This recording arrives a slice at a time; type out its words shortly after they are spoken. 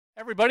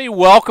Everybody,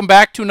 welcome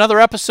back to another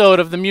episode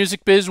of the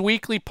Music Biz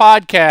Weekly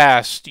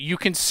podcast. You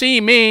can see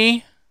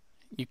me.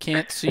 You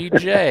can't see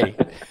Jay.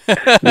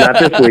 Not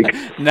this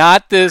week.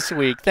 Not this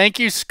week. Thank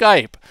you,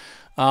 Skype.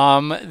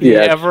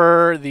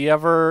 The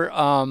ever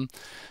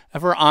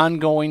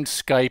ongoing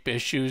Skype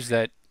issues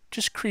that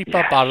just creep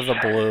up out of the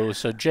blue.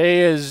 So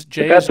Jay's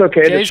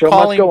okay. The show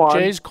must go on.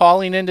 Jay's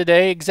calling in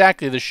today.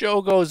 Exactly. The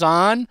show goes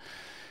on.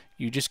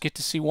 You just get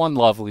to see one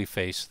lovely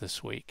face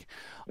this week.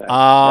 That's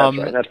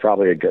right. That's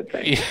probably a good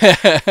thing.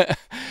 Yeah.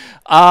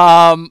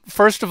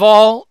 First of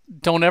all,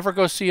 don't ever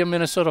go see a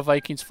Minnesota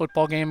Vikings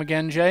football game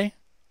again, Jay.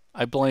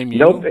 I blame you.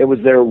 Nope, it was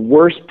their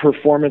worst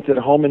performance at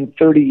home in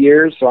 30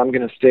 years, so I'm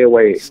going to stay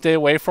away. Stay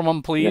away from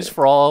them, please,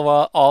 for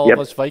all of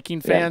us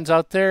Viking fans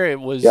out there. It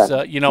was,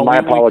 my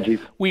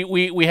apologies.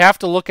 We have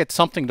to look at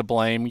something to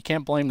blame. You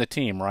can't blame the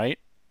team, right?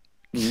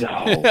 No,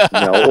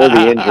 or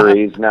the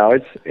injuries. No,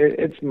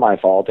 it's my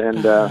fault,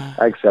 and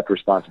I accept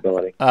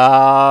responsibility.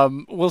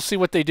 We'll see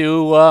what they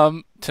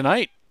do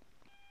tonight.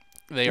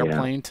 They are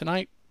playing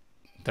tonight.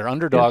 They're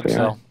underdogs,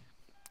 yes,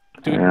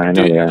 they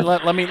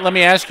Let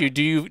me ask you: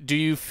 Do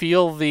you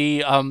feel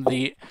the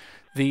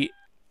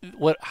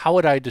how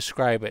would I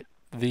describe it?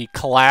 The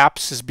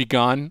collapse has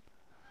begun.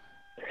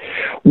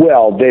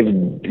 Well, they've,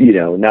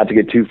 not to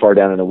get too far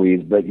down in the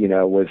weeds, but,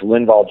 with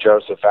Linval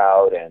Joseph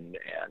out and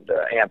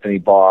Anthony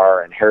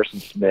Barr and Harrison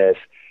Smith,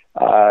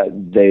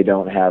 they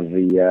don't have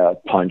the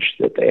punch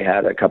that they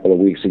had a couple of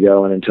weeks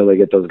ago. And until they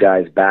get those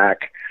guys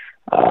back,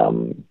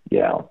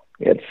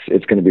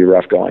 it's going to be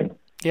rough going.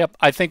 Yep.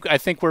 I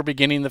think we're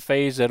beginning the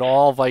phase that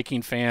all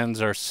Viking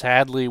fans are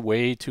sadly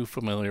way too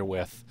familiar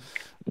with,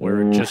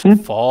 where it just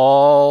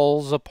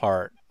falls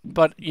apart.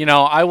 But,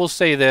 I will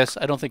say this.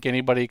 I don't think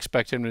anybody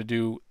expected him to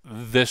do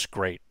this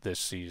great this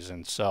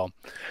season. So,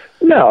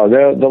 no,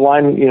 the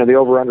line, the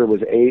over-under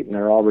was 8, and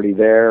they're already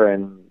there.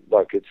 And,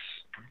 look, it's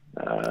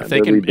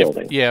they're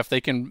rebuilding. If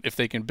they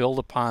can build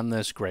upon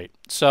this, great.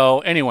 So,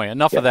 anyway,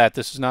 enough of that.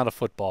 This is not a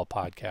football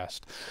podcast.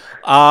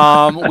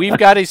 We've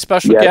got a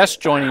special guest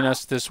joining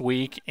us this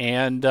week,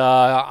 and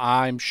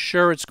I'm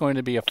sure it's going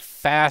to be a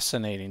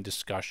fascinating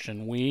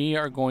discussion. We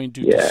are going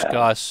to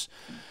discuss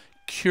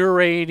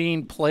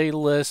curating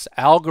playlists,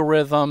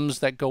 algorithms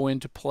that go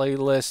into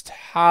playlists,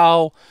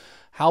 how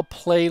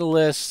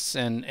playlists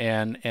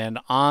and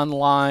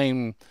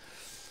online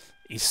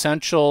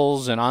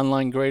essentials and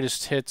online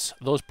greatest hits,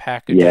 those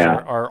packages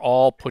are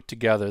all put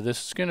together.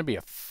 This is going to be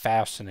a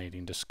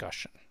fascinating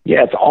discussion.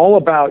 Yeah, it's all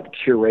about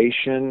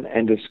curation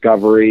and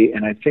discovery,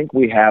 and I think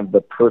we have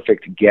the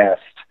perfect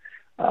guest.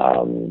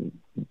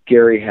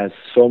 Gary has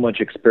so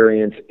much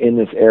experience in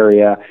this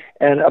area,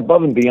 and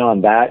above and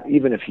beyond that,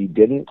 even if he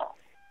didn't,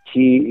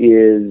 he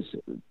is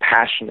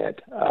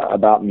passionate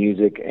about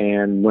music,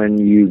 and when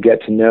you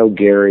get to know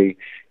Gary,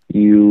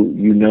 you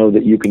know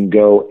that you can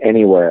go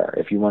anywhere.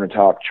 If you want to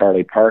talk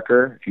Charlie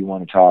Parker, if you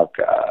want to talk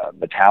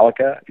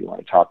Metallica, if you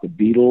want to talk the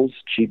Beatles,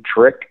 Cheap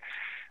Trick,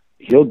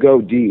 he'll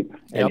go deep,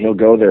 and he'll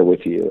go there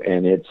with you,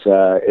 and it's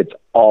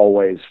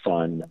always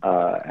fun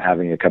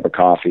having a cup of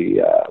coffee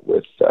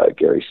with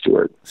Gary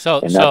Stewart.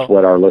 And that's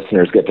what our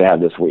listeners get to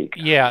have this week.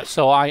 Yeah,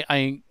 so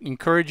I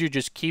encourage you,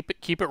 just keep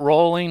it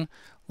rolling.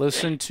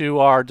 Listen to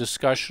our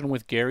discussion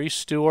with Gary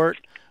Stewart,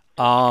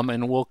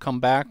 and we'll come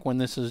back when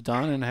this is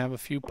done and have a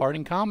few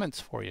parting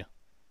comments for you.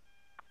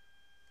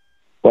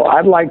 Well,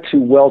 I'd like to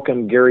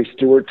welcome Gary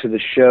Stewart to the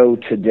show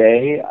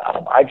today.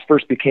 I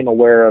first became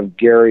aware of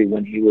Gary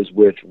when he was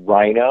with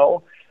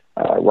Rhino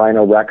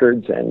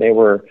Records, and they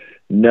were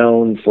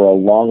known for a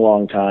long,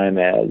 long time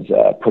as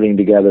putting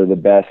together the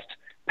best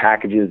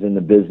packages in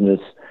the business.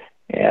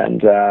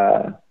 And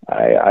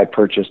I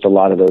purchased a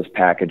lot of those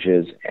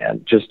packages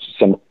and just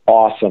some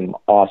awesome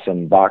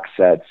box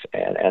sets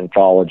and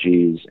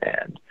anthologies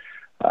and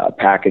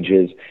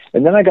packages.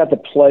 And then I got the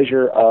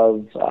pleasure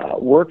of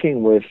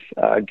working with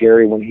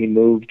Gary when he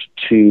moved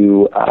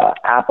to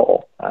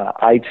Apple,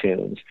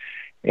 iTunes.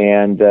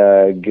 And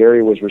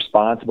Gary was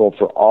responsible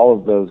for all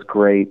of those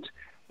great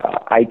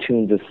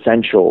iTunes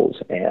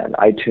Essentials and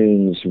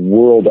iTunes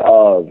World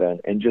of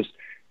and just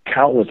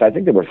countless. I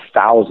think there were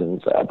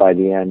thousands by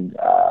the end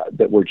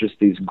that were just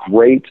these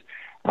great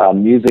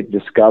music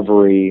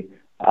discovery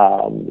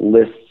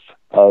lists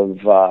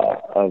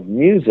of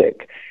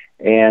music.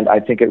 And I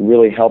think it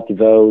really helped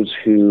those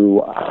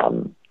who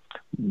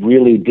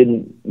really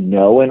didn't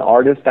know an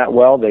artist that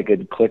well. They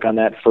could click on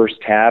that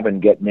first tab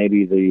and get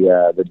maybe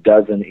the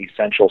dozen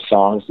essential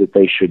songs that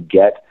they should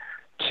get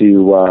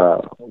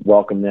to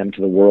welcome them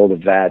to the world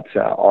of that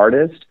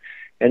artist.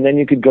 And then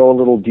you could go a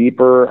little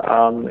deeper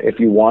if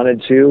you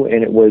wanted to,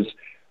 and it was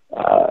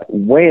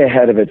way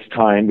ahead of its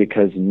time,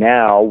 because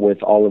now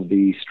with all of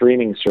the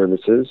streaming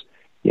services,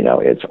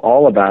 it's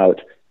all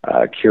about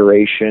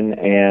curation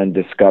and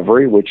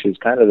discovery, which is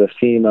kind of the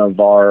theme of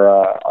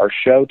our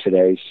show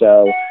today.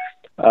 So,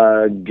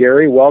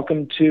 Gary,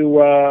 welcome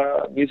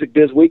to Music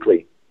Biz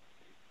Weekly.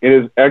 It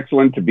is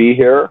excellent to be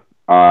here.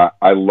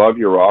 I love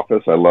your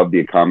office. I love the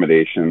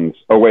accommodations.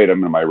 Oh, wait,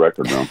 I'm in my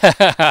record room.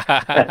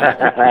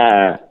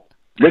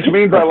 which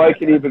means I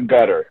like it even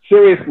better.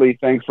 Seriously,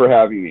 thanks for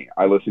having me.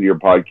 I listen to your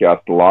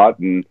podcast a lot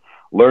and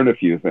learn a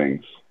few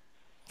things.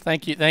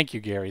 Thank you,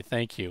 Gary.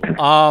 Thank you.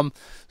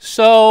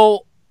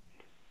 So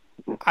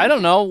I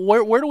don't know,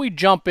 where do we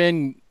jump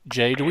in,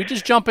 Jay? Do we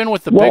just jump in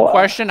with the big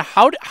question?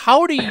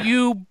 How do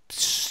you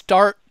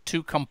start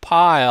to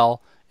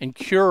compile and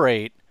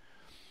curate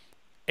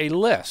a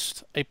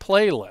list, a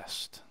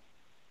playlist?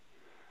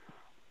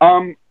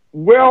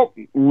 Well,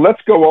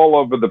 let's go all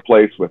over the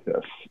place with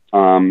this.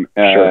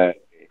 Sure.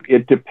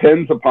 It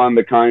depends upon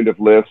the kind of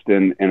list,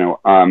 and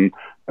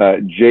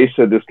Jay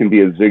said this can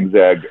be a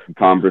zigzag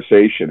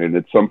conversation, and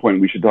at some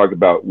point we should talk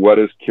about what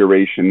does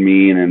curation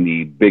mean, and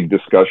the big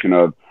discussion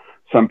of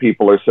some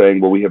people are saying,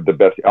 well, we have the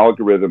best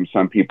algorithm.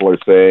 Some people are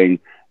saying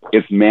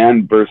it's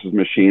man versus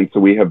machine, so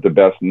we have the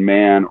best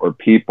man or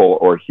people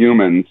or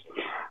humans.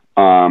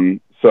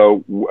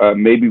 So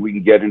maybe we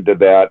can get into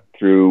that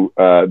through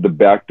the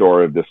back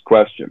door of this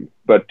question.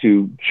 But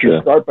to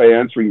start by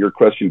answering your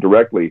question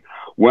directly,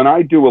 when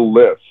I do a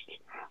list,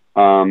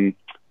 and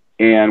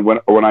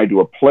when I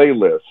do a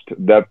playlist,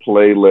 that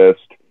playlist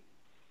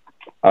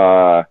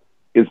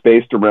is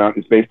based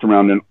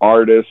around an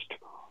artist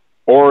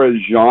or a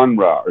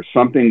genre or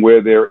something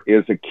where there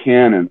is a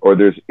canon or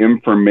there's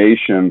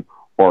information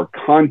or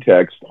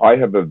context. I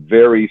have a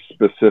very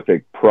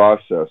specific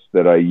process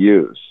that I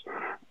use.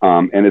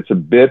 And it's a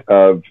bit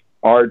of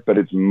art, but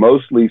it's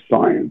mostly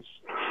science.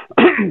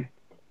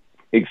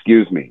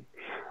 Excuse me.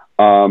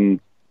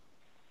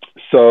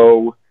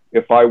 So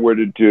if I were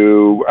to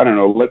do, I don't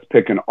know, let's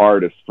pick an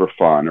artist for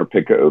fun, or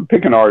pick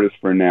an artist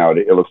for now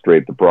to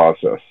illustrate the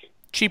process.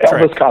 Cheap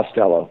Trick. Elvis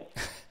Costello.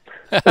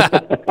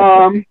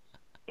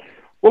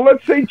 Well,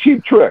 let's say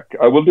Cheap Trick.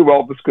 I will do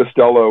Elvis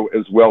Costello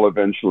as well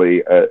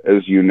eventually.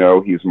 As you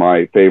know, he's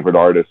my favorite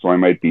artist, so I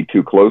might be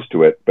too close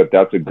to it, but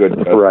that's a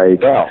good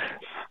right.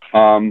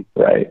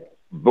 Right.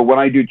 But when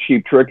I do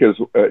Cheap Trick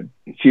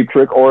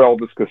or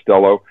Elvis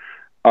Costello,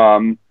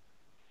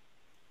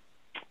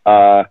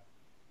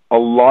 a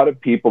lot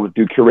of people that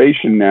do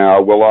curation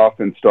now will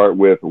often start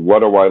with, what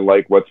do I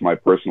like? What's my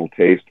personal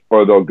taste?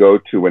 Or they'll go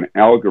to an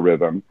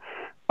algorithm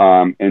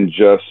and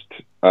just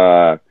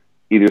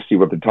either see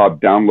what the top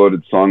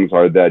downloaded songs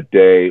are that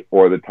day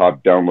or the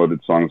top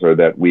downloaded songs are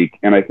that week.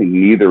 And I think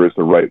neither is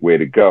the right way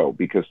to go,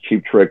 because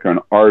Cheap Trick are an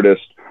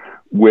artist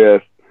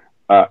with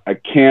a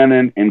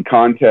canon and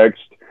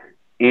context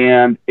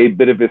and a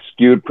bit of a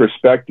skewed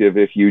perspective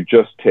if you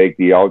just take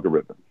the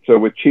algorithm. So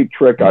with Cheap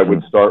Trick, I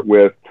would start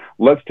with,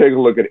 let's take a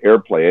look at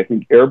airplay. I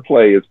think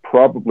airplay is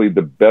probably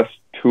the best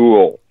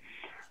tool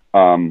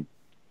to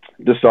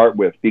start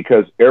with,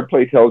 because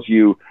airplay tells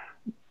you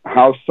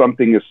how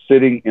something is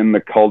sitting in the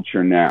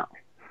culture now.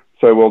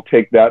 So we'll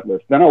take that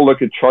list. Then I'll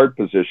look at chart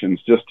positions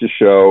just to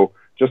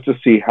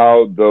see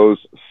how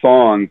those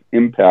songs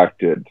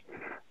impacted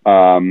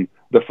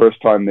the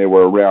first time they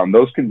were around.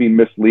 Those can be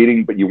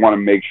misleading, but you want to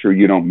make sure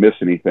you don't miss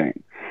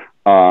anything.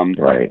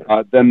 Right.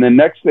 Then the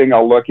next thing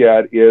I'll look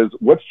at is,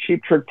 what's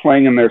Cheap Trick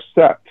playing in their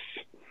sets?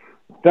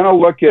 Then I'll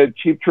look at,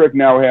 Cheap Trick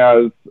now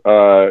has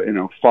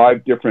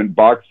 5 different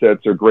box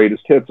sets or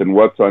greatest hits, and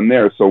what's on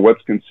there. So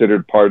what's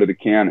considered part of the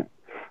canon?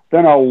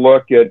 Then I'll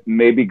look at,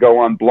 maybe go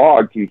on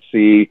blogs and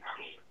see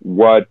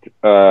what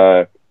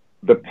the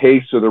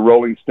Pace or the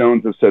Rolling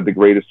Stones have said the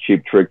greatest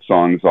Cheap Trick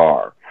songs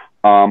are.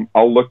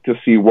 I'll look to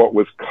see what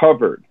was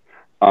covered.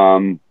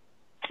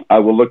 I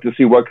will look to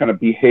see what kind of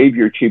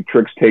behavior Cheap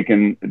Trick's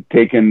taken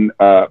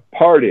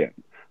part in.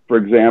 For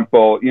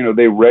example,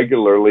 they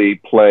regularly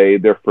play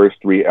their first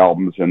 3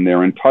 albums in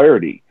their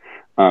entirety,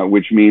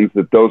 which means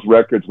that those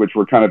records which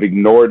were kind of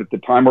ignored at the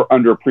time or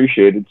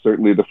underappreciated,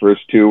 certainly the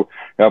first 2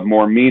 have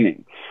more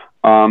meaning.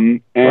 I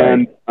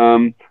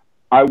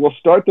will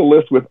start the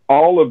list with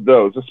all of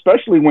those,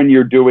 especially when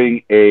you're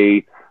doing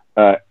an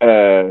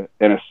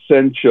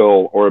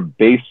essential or a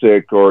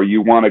basic, or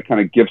you want to kind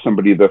of give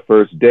somebody the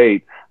first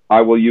date. I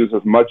will use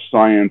as much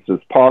science as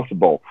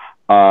possible.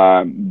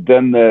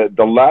 Then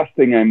the last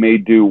thing I may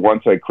do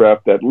once I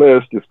craft that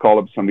list is call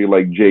up somebody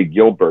like Jay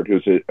Gilbert,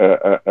 who's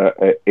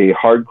a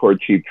hardcore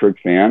Cheap Trick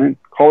fan, and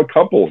call a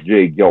couple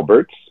Jay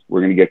Gilberts.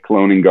 We're going to get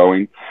cloning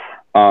going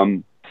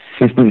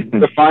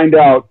to find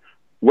out,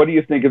 what do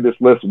you think of this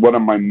list? What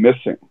am I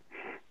missing?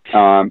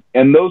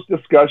 And those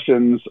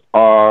discussions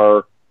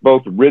are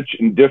both rich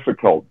and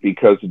difficult,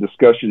 because the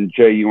discussion,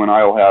 Jay, you and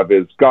I will have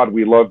is, God,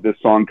 we love this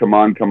song, Come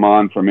On, Come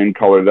On from In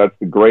Color. That's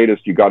the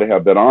greatest. You got to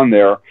have that on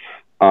there.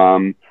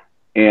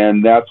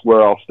 And that's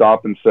where I'll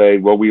stop and say,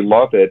 well, we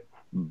love it,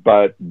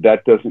 but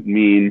that doesn't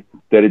mean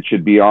that it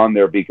should be on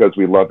there because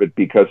we love it,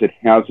 because it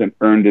hasn't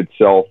earned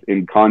itself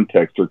in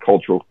context or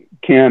cultural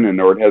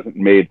canon, or it hasn't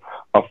made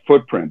a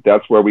footprint.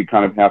 That's where we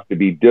kind of have to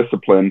be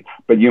disciplined.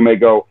 But you may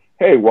go,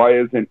 hey, why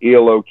isn't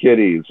ELO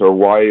Kitties, or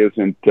why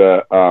isn't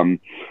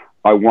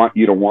I Want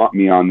You to Want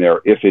Me on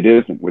there, if it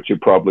isn't, which it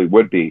probably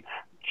would be,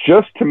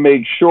 just to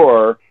make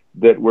sure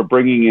that we're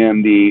bringing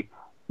in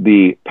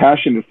the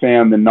passionate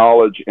fan, the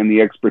knowledge, and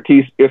the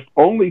expertise, if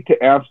only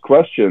to ask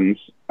questions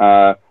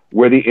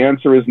where the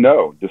answer is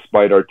no,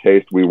 despite our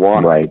taste, we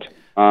want it. Right.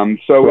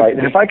 So right.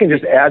 And if I can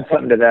just add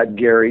something to that,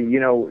 Gary,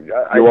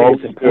 I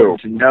think it's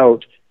important to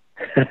note.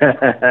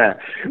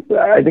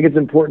 I think it's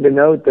important to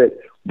note that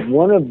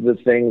one of the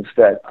things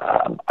that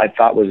I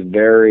thought was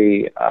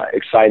very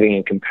exciting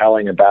and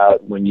compelling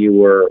about when you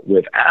were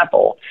with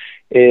Apple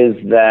is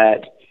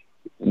that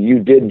you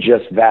did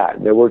just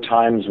that. There were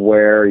times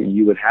where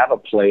you would have a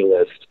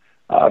playlist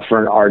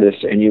for an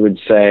artist and you would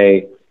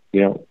say,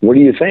 what do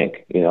you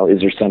think? Is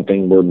there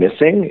something we're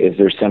missing? Is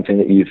there something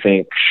that you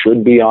think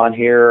should be on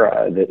here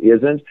that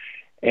isn't?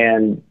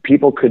 And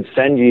people could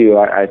send you,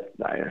 I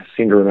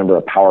seem to remember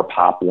a power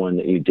pop one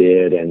that you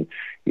did and,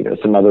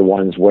 some other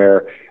ones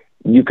where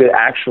you could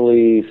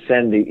actually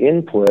send the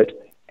input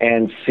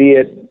and see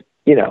it,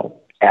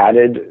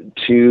 added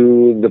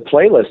to the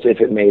playlist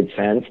if it made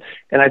sense.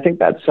 And I think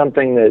that's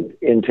something that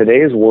in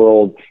today's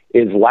world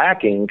is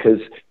lacking because,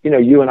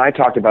 you and I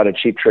talked about a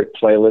Cheap Trick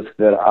playlist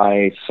that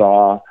I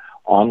saw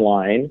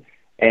online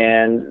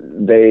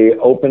and they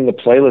opened the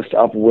playlist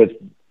up with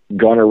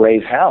Gonna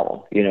Raise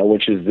Hell,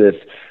 which is this,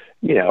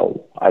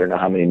 I don't know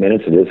how many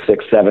minutes it is,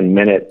 6-7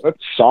 minute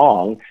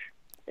song.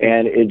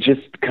 And it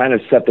just kind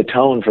of set the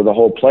tone for the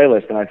whole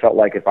playlist. And I felt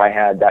like if I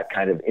had that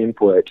kind of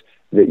input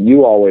that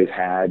you always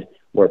had,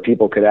 where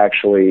people could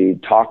actually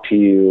talk to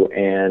you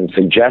and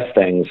suggest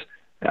things,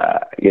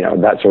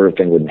 that sort of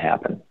thing wouldn't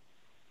happen.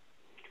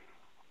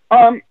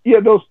 Yeah,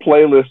 those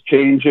playlist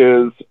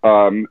changes.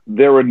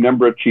 There were a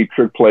number of Cheap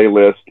Trick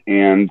playlists,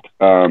 and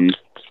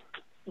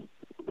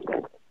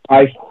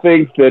I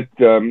think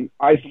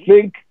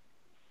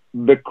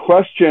the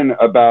question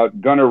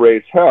about Gonna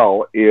Raise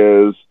Hell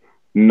is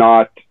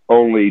not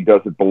only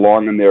does it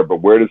belong in there, but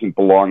where does it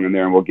belong in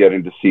there? And we'll get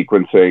into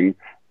sequencing.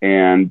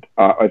 And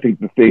I think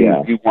the thing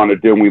we want to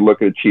do when we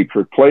look at a Cheap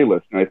Trick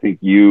playlist, and I think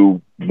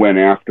you went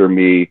after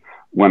me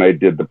when I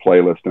did the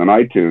playlist on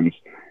iTunes,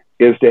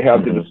 is to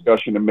have the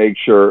discussion to make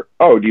sure,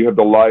 do you have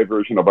the live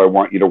version of I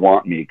Want You to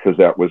Want Me? Because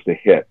that was the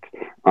hit.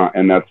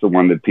 And that's the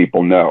one that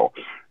people know.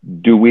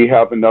 Do we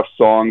have enough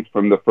songs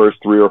from the first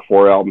 3 or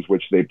 4 albums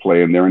which they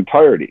play in their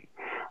entirety?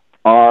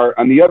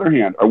 On the other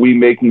hand, are we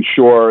making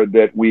sure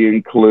that we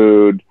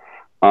include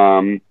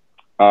Ain't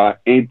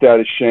That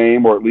a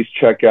Shame, or at least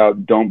check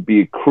out Don't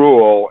Be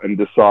Cruel and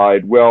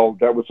decide, well,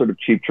 that was sort of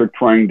Cheap Trick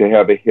trying to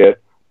have a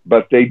hit,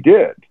 but they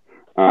did.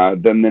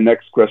 Then the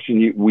next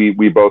question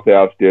we both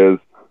asked is,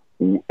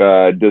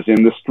 does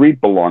In the Street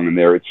belong in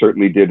there? It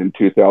certainly did in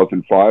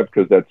 2005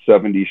 because that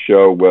 70s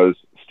show was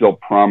still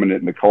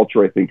prominent in the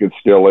culture. I think it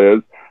still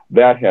is.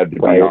 That had to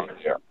be on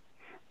there.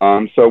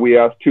 So we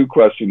asked 2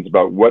 questions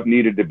about what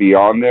needed to be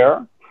on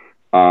there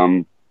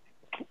and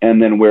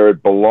then where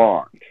it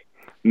belonged.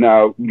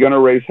 Now, Gonna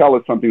Raise Hell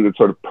is something that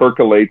sort of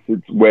percolates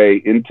its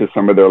way into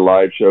some of their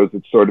live shows.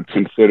 It's sort of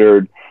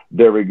considered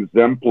their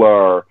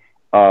exemplar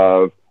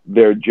of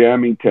their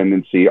jamming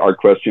tendency. Our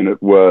question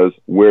was,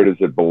 where does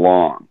it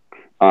belong?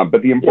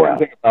 But the important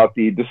thing about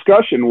the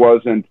discussion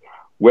wasn't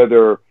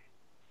whether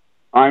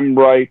I'm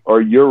right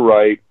or you're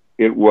right.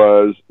 It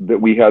was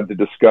that we had the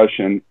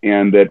discussion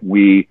and that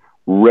we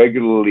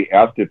regularly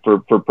asked it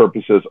for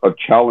purposes of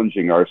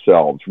challenging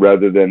ourselves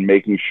rather than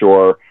making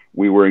sure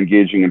we were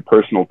engaging in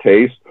personal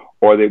taste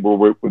or they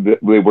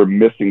were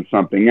missing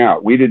something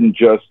out. We didn't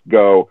just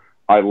go,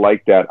 I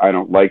like that, I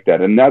don't like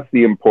that. And that's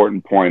the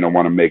important point I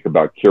want to make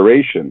about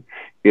curation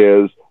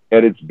is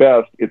at its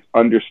best, it's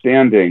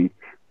understanding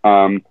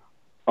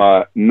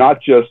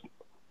not just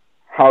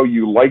how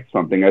you like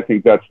something. I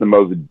think that's the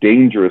most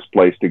dangerous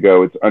place to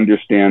go. It's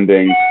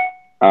understanding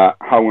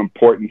how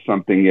important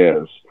something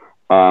is,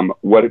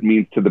 what it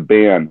means to the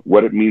band,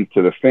 what it means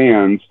to the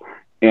fans,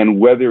 and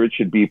whether it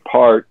should be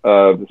part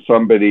of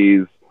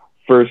somebody's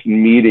first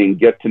meeting,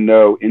 get to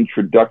know,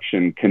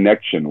 introduction,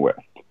 connection with.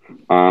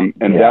 And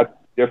that's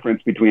the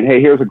difference between, hey,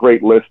 here's a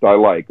great list I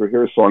like, or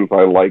here's songs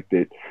I like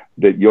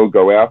that you'll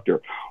go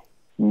after.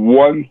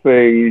 One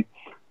thing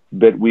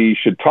that we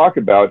should talk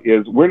about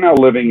is we're now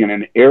living in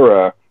an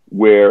era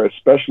where,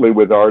 especially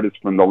with artists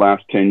from the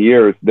last 10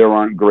 years, there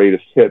aren't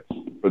greatest hits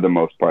for the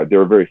most part.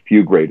 There are very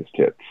few greatest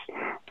hits.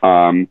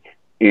 And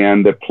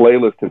the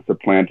playlist has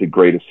supplanted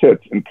greatest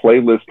hits. And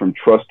playlists from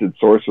trusted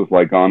sources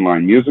like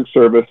online music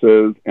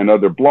services and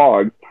other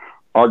blogs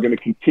are going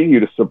to continue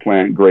to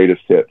supplant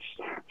greatest hits.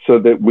 So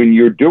that when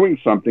you're doing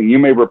something, you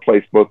may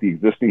replace both the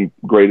existing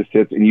greatest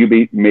hits and you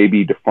may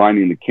be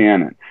defining the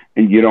canon.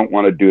 And you don't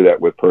want to do that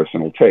with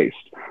personal taste.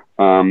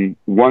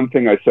 One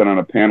thing I said on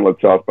a panel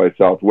at South by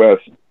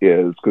Southwest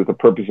is, because the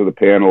purpose of the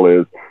panel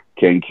is,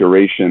 can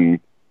curation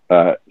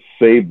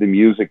save the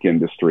music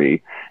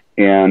industry?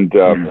 And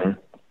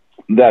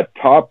that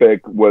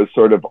topic was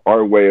sort of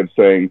our way of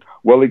saying,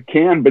 well, it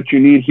can, but you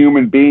need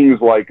human beings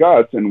like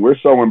us, and we're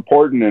so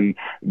important, and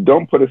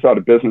don't put us out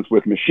of business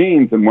with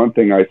machines. And one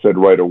thing I said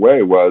right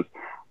away was,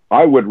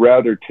 I would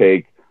rather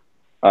take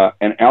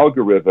an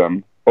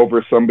algorithm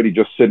over somebody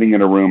just sitting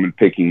in a room and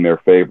picking their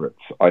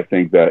favorites. I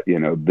think that,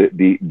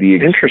 the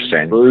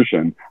interesting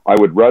version, I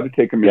would rather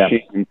take a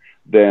machine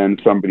than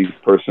somebody's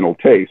personal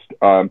taste.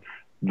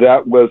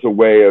 that was a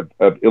way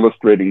of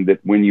illustrating that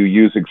when you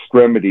use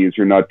extremities,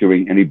 you're not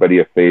doing anybody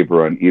a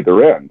favor on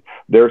either end.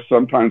 There are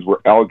sometimes where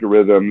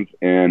algorithms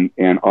and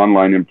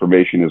online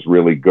information is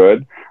really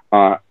good,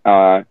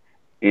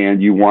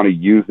 and you want to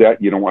use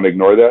that. You don't want to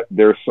ignore that.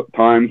 There's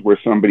times where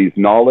somebody's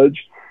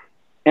knowledge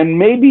and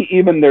maybe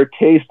even their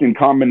taste in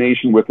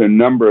combination with a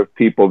number of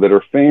people that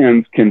are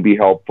fans can be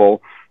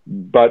helpful.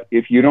 But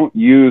if you don't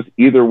use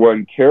either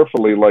one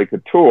carefully like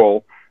a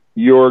tool,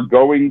 you're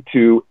going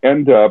to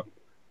end up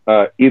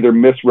either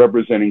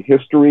misrepresenting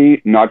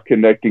history, not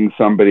connecting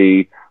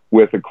somebody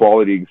with a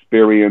quality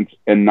experience,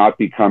 and not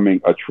becoming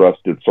a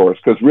trusted source,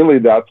 because really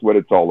that's what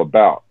it's all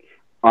about.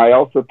 I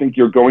also think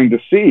you're going to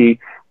see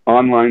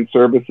online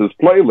services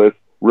playlists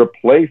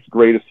replace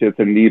greatest hits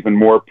in an even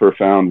more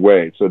profound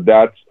way. So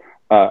that's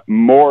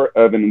more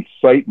of an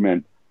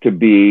incitement to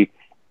be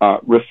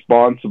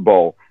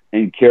responsible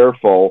and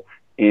careful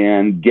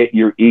and get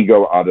your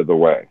ego out of the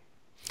way.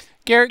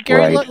 Gary,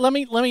 Right. let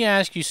me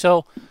ask you.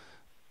 So,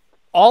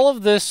 all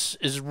of this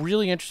is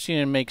really interesting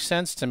and makes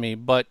sense to me.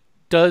 But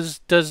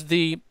does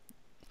the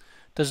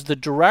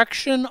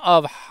direction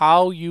of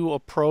how you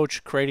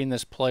approach creating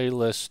this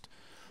playlist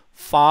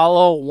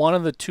follow one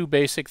of the two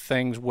basic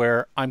things?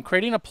 Where I'm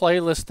creating a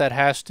playlist that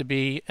has to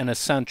be an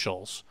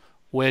essentials,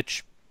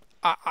 which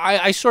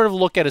I sort of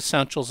look at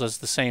essentials as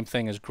the same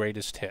thing as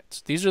greatest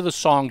hits. These are the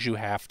songs you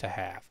have to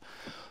have,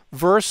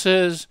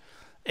 versus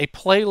a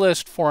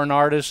playlist for an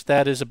artist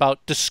that is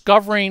about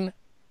discovering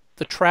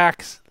the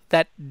tracks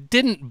that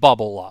didn't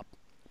bubble up.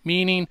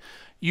 Meaning,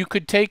 you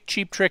could take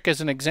Cheap Trick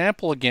as an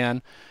example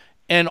again,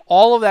 and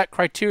all of that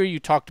criteria you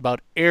talked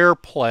about,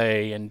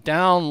 airplay and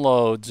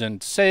downloads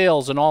and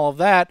sales and all of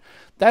that,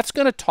 that's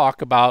going to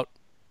talk about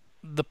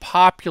the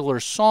popular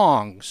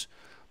songs.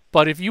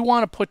 But if you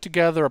want to put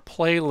together a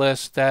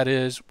playlist that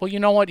is, well, you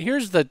know what,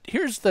 here's the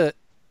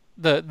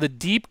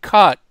deep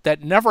cut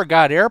that never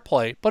got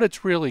airplay, but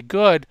it's really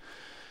good,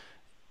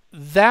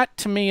 that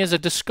to me is a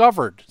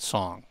discovered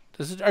song.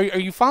 Are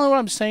you following what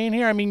I'm saying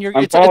here? I mean,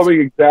 I'm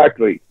following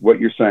exactly what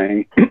you're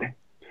saying.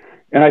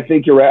 And I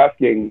think you're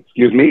asking,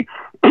 excuse me,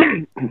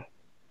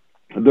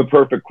 the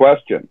perfect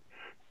question.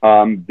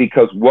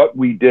 Because what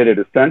we did at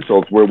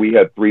Essentials, where we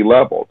had 3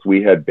 levels,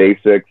 we had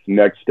basics,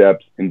 next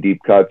steps, and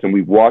deep cuts, and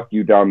we walked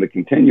you down the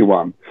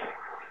continuum.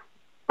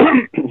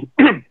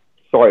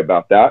 Sorry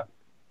about that.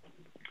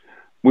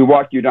 We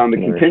walked you down the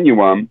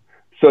continuum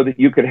so that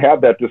you could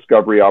have that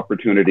discovery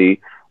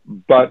opportunity.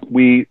 But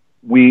we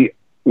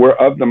were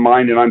of the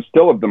mind, and I'm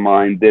still of the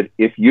mind, that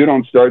if you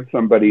don't start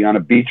somebody on a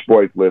Beach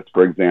Boys list,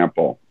 for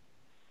example,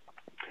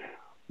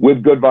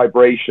 with Good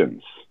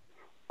Vibrations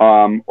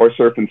or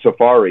Surf and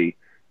Safari,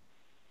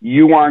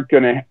 you aren't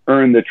going to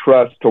earn the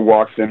trust to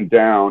walk them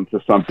down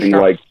to something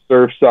like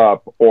Surf's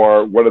Up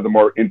or one of the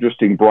more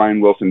interesting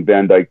Brian Wilson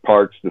Van Dyke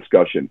Parks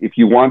discussion. If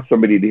you want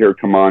somebody to hear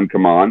Come On,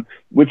 Come On,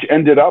 which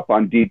ended up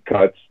on deep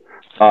cuts,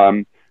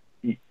 and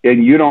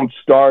you don't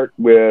start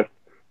with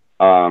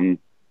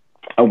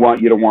I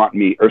Want You to Want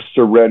Me or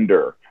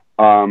Surrender,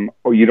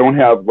 or you don't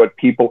have what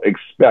people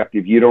expect,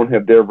 if you don't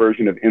have their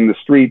version of In the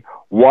Street,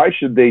 why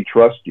should they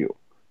trust you?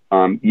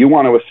 You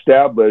want to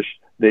establish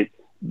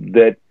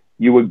that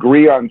you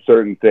agree on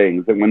certain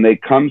things, that when they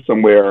come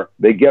somewhere,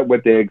 they get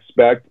what they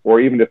expect, or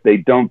even if they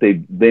don't,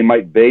 they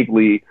might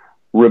vaguely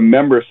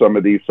remember some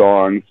of these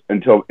songs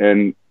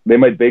and they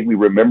might vaguely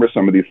remember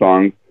some of these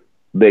songs.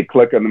 They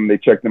click on them, they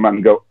check them out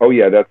and go, oh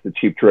yeah, that's the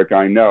Cheap Trick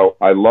I know.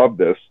 I love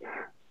this.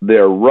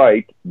 They're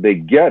right. They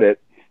get it.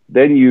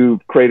 Then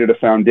you've created a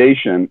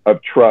foundation of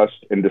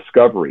trust and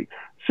discovery.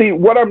 See,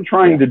 what I'm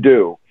trying to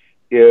do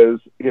is,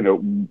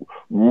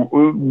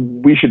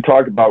 we should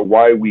talk about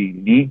why we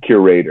need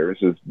curators,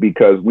 is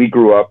because we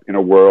grew up in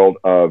a world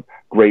of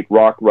great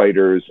rock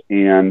writers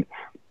and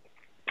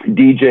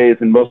DJs,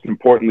 and most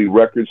importantly,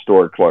 record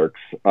store clerks,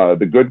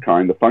 the good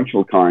kind, the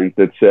functional kind,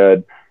 that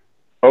said,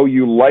 oh,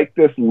 you like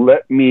this?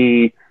 Let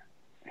me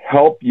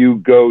help you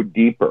go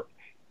deeper.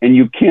 And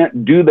you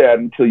can't do that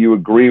until you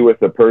agree with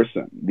the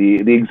person.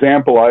 The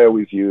example I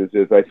always use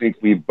is, I think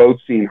we've both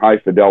seen High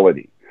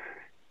Fidelity.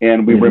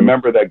 And we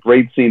remember that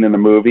great scene in the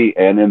movie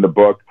and in the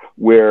book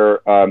where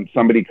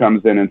somebody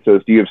comes in and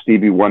says, do you have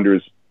Stevie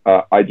Wonder's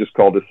I Just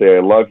Called to Say I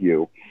Love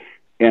You?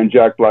 And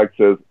Jack Black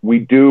says, we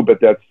do, but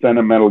that's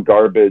sentimental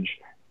garbage,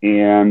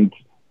 and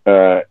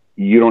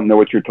you don't know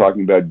what you're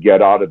talking about.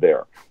 Get out of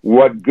there.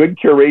 What good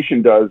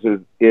curation does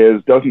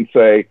is doesn't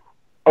say,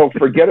 oh,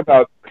 forget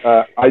about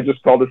I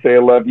Just Called to Say I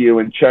Love You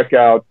and check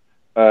out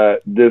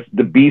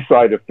the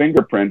B-side of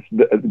Fingerprints.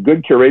 The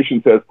good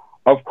curation says,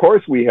 of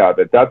course we have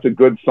it. That's a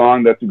good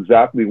song. That's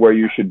exactly where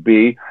you should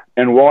be.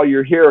 And while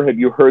you're here, have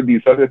you heard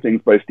these other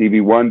things by Stevie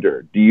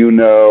Wonder? Do you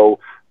know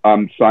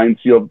Sign,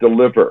 Sealed,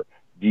 Deliver?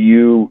 Do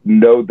you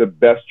know the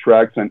best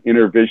tracks on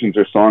Inner Visions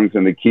or Songs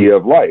in the Key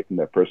of Life? And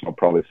that person will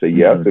probably say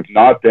yes. If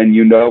not, then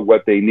you know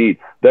what they need.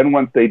 Then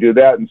once they do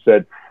that and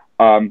said,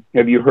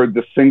 have you heard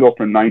the single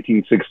from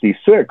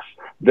 1966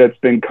 that's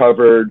been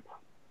covered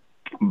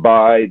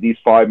by these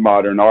 5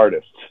 modern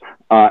artists?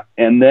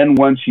 And then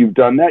once you've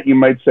done that, you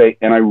might say,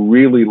 and I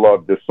really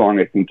love this song,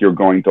 I think you're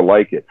going to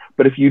like it.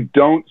 But if you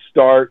don't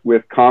start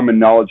with common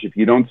knowledge, if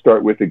you don't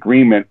start with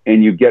agreement,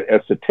 and you get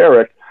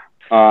esoteric,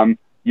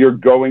 you're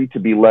going to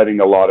be letting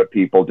a lot of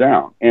people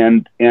down.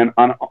 And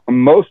on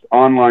most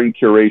online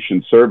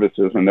curation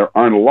services, and there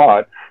aren't a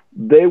lot,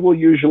 they will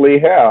usually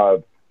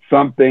have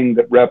something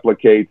that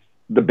replicates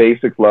the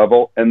basic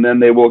level, and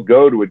then they will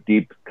go to a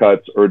deep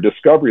cuts or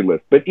discovery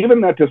list. But even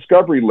that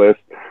discovery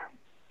list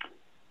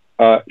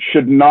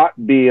should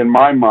not be, in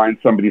my mind,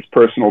 somebody's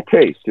personal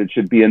taste. It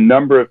should be a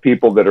number of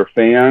people that are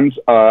fans.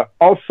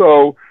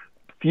 Also,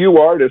 few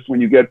artists,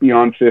 when you get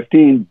beyond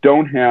 15,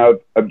 don't have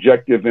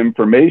objective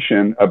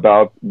information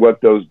about what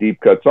those deep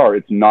cuts are.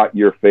 It's not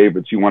your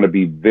favorites. You want to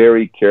be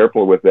very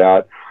careful with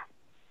that.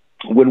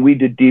 When we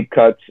did deep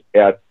cuts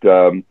at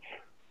on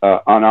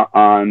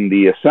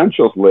the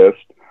essentials list,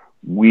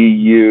 we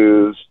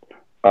used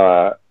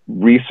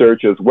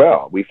research as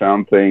well. We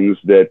found things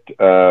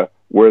that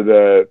were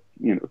the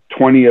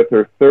 20th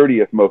or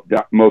 30th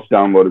most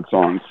downloaded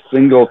songs,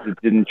 singles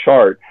that didn't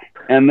chart.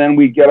 And then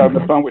we get on the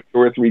phone with 2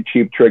 or 3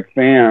 Cheap Trick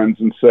fans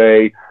and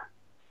say,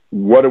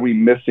 what are we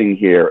missing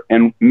here?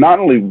 And not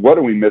only what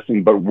are we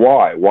missing, but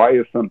why? Why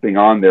is something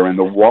on there? And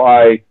the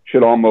why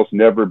should almost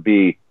never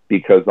be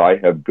because I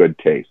have good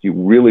taste. You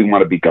really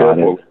want to be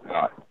careful with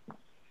that.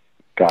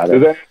 Got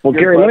it. Well,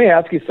 Gary, let me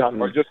ask you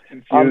something. Or just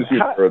confuse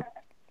you further.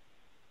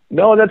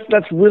 No,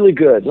 that's really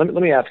good. Let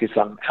me ask you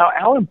something.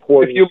 How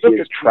important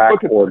is track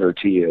order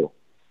to you?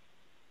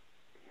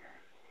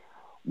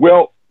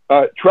 Well,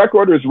 track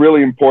order is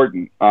really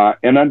important.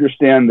 And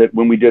understand that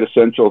when we did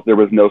Essentials, there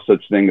was no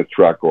such thing as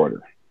track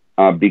order.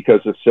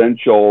 Because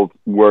Essentials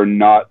were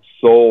not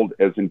sold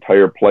as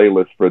entire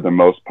playlists for the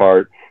most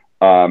part.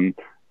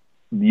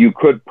 You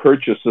could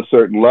purchase a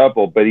certain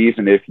level, but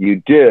even if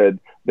you did,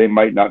 they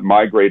might not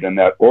migrate in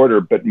that order.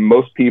 But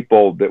most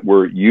people that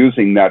were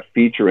using that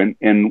feature,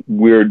 and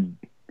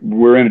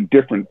we're in a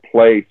different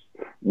place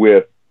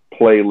with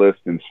playlist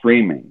and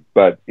streaming.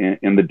 But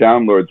in the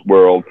downloads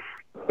world,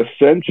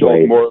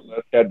 Essentials more or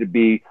less had to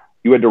be,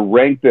 you had to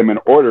rank them in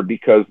order,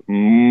 because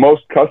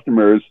most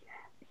customers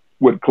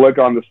would click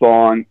on the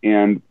song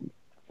and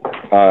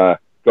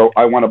go,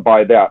 I want to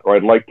buy that, or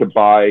I'd like to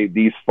buy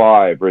these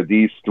 5 or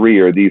these 3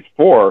 or these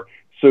 4.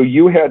 So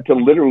you had to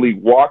literally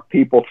walk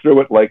people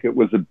through it like it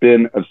was a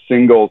bin of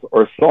singles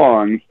or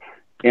songs,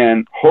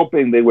 and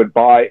hoping they would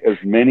buy as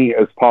many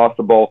as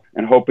possible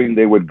and hoping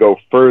they would go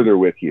further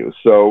with you.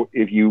 So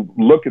if you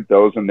look at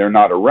those and they're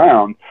not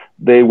around,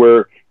 they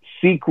were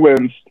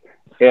sequenced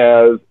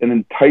as an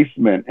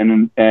enticement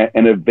and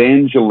an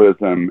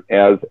evangelism,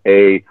 as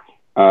a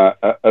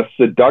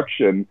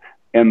seduction.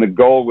 And the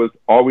goal was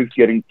always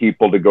getting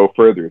people to go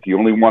further. If you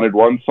only wanted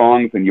 1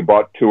 song and you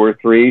bought 2 or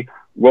 3,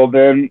 well,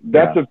 then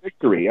that's a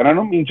victory. And I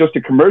don't mean just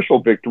a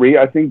commercial victory.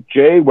 I think,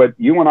 Jay, what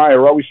you and I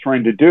are always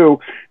trying to do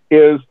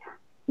is,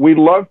 we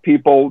love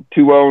people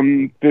to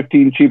own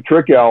 15 Cheap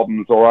Trick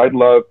albums, or I'd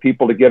love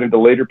people to get into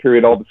later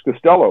period Elvis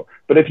Costello.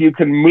 But if you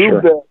can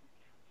move them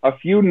a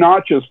few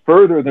notches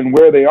further than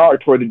where they are,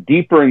 toward a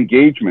deeper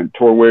engagement,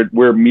 toward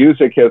where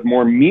music has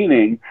more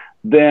meaning,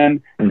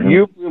 then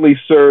you really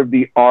serve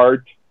the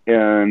art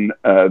and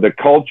the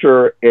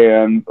culture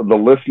and the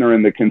listener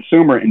and the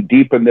consumer, and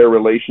deepen their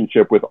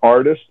relationship with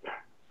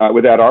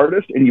that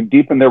artist, and you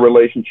deepen their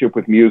relationship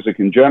with music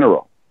in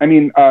general. I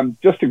mean,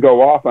 just to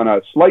go off on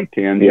a slight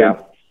tangent,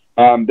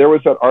 there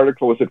was that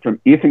article, was it from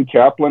Ethan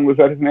Kaplan, was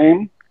that his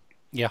name?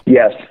 Yeah.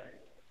 Yes.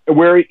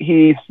 Where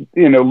he,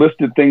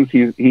 listed things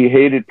he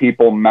hated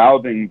people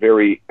mouthing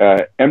very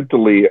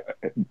emptily.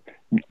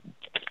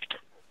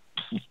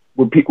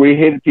 We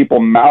hated people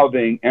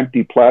mouthing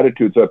empty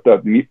platitudes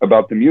about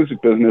the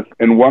music business,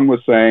 and one was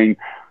saying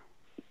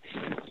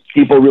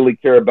people really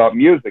care about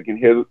music, and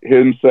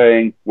him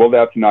saying, well,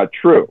 that's not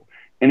true.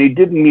 And he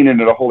didn't mean it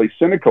in a wholly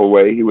cynical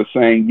way. He was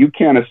saying, you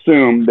can't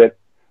assume that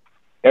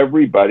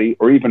everybody,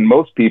 or even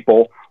most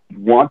people,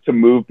 want to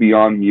move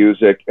beyond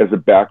music as a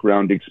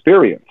background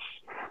experience.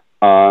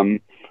 And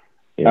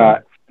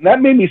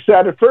that made me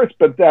sad at first,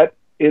 but that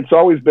it's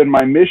always been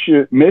my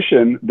mission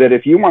that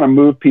if you want to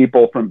move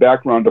people from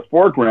background to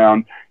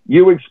foreground,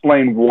 you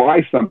explain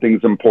why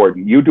something's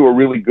important. You do a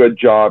really good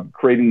job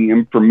creating the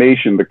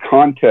information, the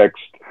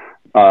context,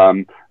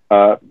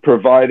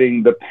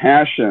 providing the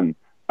passion,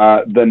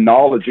 the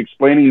knowledge,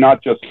 explaining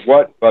not just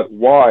what, but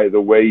why,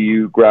 the way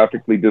you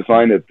graphically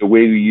design it, the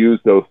way you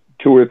use those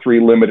 2 or 3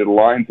 limited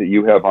lines that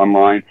you have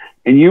online,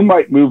 and you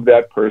might move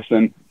that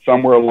person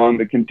somewhere along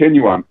the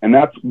continuum. And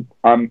that's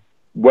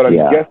what I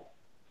guess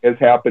has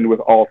happened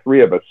with all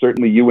 3 of us.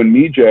 Certainly you and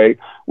me, Jay,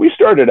 we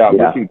started out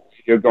listening to the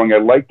video going, I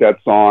like that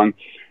song,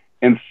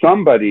 and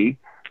somebody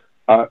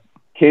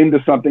came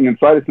to something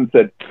inside us and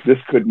said, this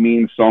could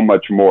mean so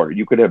much more.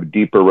 You could have a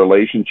deeper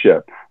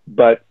relationship.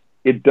 But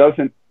it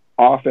doesn't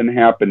often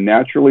happen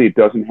naturally. It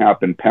doesn't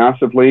happen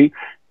passively.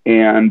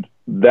 And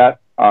that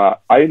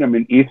item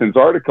in Ethan's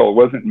article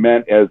wasn't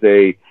meant as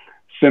a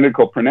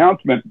cynical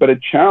pronouncement, but a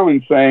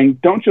challenge saying,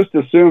 don't just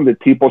assume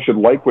that people should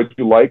like what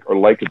you like or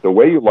like it the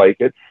way you like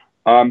it.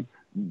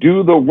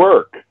 do the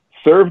work,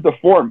 serve the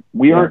form.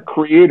 We aren't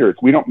creators.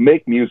 We don't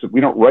make music.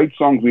 We don't write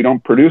songs. We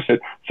don't produce it.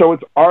 So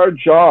it's our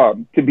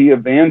job to be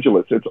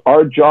evangelists. It's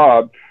our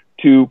job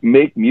to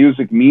make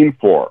music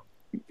meaningful.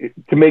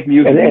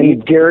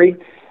 And Gary,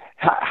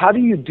 how do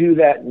you do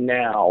that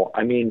now?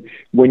 I mean,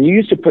 when you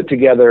used to put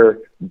together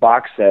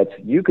box sets,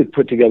 you could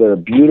put together a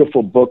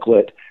beautiful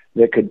booklet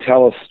that could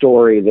tell a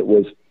story that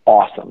was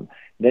awesome.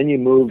 Then you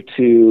moved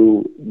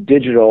to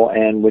digital,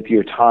 and with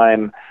your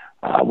time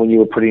when you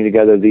were putting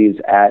together these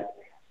at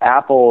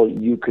Apple,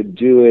 you could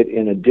do it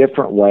in a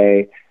different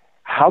way.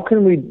 How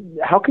can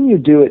you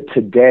do it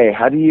today?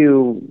 How do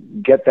you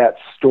get that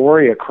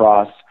story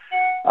across?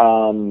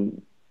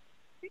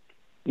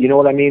 You know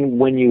what I mean?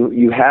 When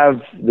you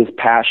have this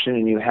passion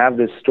and you have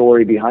this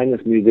story behind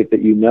this music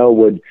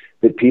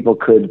that people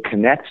could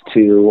connect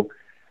to,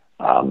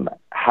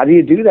 how do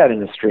you do that in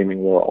the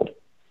streaming world?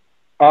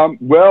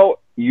 Well,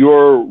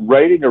 you're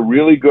writing a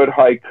really good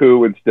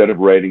haiku instead of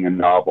writing a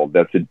novel.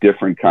 That's a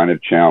different kind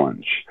of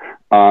challenge.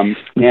 And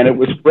it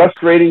was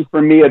frustrating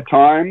for me at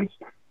times,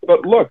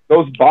 but look,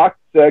 those box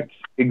sets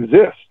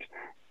exist.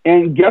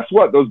 And guess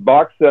what? Those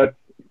box sets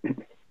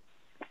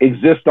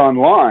exist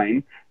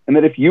online. And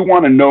that if you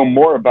want to know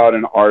more about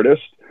an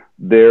artist,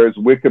 there's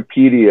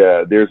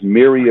Wikipedia, there's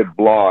myriad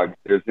blogs,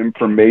 there's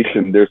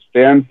information, there's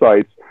fan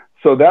sites.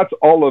 So that's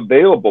all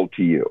available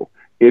to you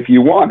if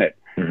you want it.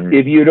 Mm-hmm.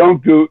 If you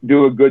don't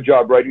do a good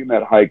job writing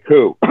that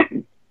haiku,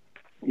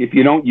 if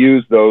you don't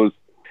use those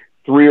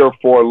 3 or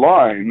 4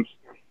 lines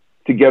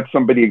to get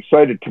somebody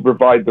excited, to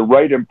provide the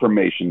right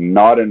information,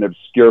 not an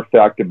obscure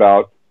fact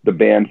about the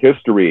band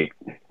history,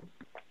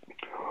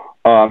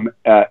 and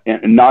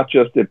not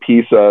just a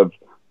piece of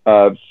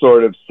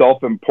sort of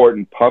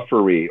self-important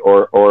puffery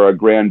or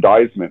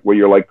aggrandizement where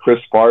you're like Chris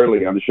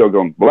Farley on the show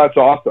going, well, that's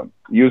awesome,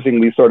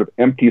 using these sort of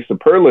empty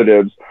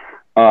superlatives.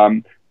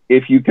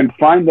 If you can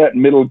find that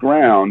middle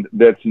ground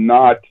that's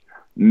not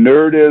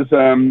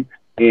nerdism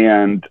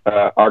and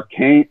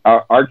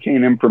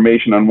arcane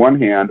information on one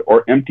hand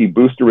or empty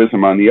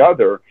boosterism on the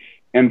other,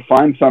 and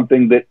find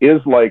something that is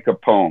like a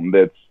poem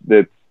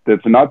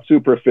that's not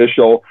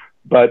superficial,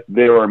 but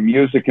there are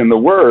music in the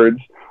words,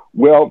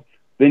 well,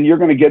 then you're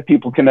going to get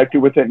people connected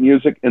with that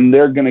music, and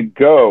they're going to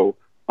go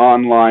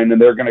online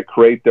and they're going to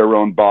create their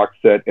own box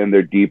set and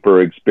their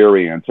deeper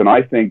experience. And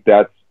I think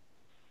that's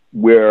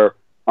where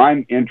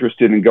I'm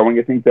interested in going.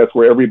 I think that's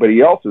where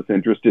everybody else is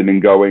interested in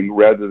going,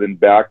 rather than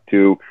back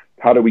to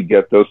how do we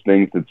get those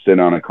things that sit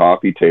on a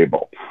coffee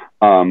table.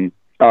 The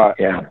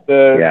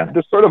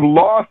sort of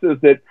loss is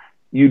that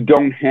you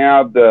don't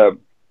have the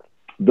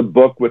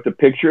book with the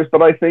pictures,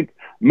 but I think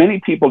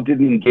many people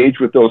didn't engage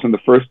with those in the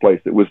first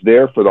place. It was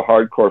there for the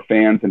hardcore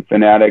fans and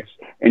fanatics,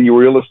 and you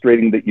were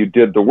illustrating that you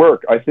did the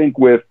work. I think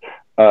with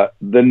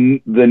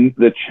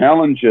the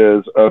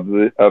challenges of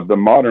the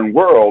modern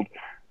world,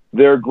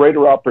 there are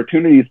greater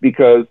opportunities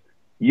because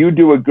you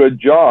do a good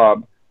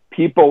job.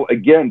 People,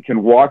 again,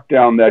 can walk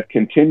down that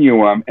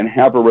continuum and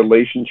have a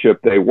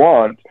relationship they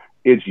want.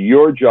 It's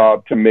your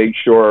job to make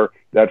sure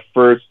that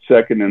first,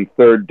 second, and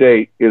third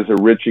date is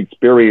a rich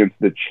experience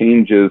that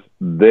changes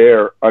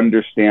their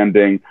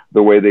understanding,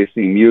 the way they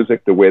see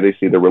music, the way they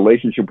see the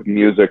relationship with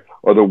music,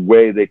 or the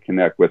way they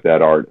connect with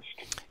that artist.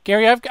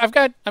 Gary, I've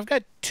got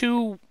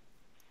 2,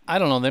 I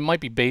don't know, they might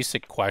be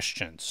basic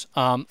questions.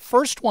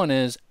 First one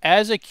is,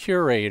 as a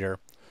curator,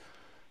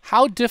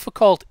 how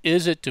difficult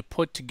is it to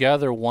put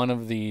together one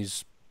of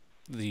these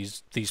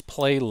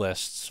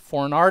playlists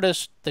for an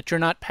artist that you're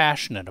not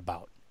passionate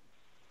about?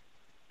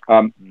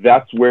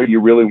 That's where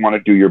you really want to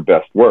do your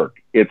best work.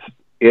 It's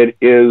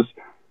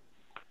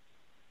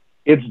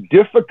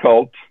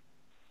difficult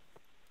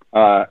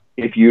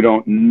if you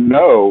don't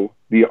know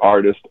the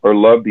artist or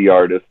love the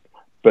artist,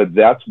 but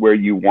that's where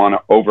you want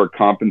to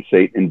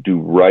overcompensate and do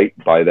right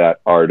by that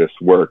artist's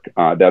work.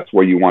 That's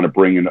where you want to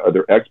bring in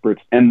other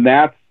experts. And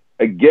that's,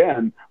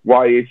 again,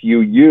 why if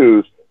you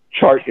use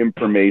chart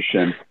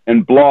information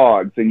and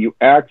blogs and you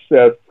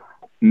access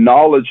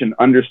knowledge and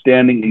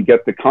understanding and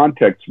get the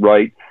context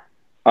right,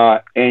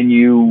 and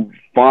you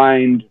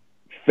find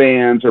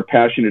fans or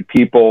passionate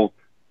people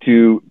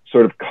to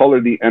sort of color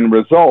the end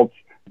results,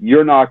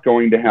 you're not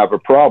going to have a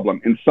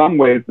problem. In some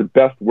ways, the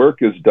best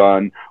work is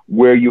done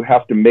where you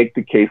have to make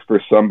the case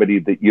for somebody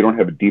that you don't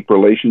have a deep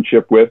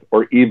relationship with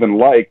or even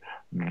like.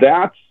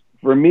 That's,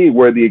 for me,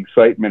 where the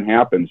excitement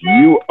happens.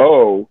 You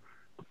owe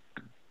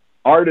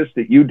artists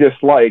that you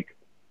dislike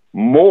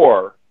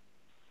more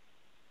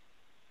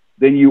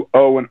than you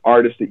owe an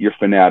artist that you're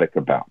fanatic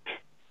about.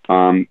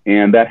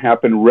 And that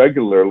happened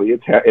regularly.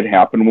 It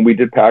happened when we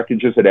did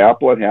packages at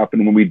Apple. It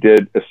happened when we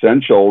did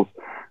essentials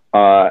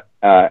at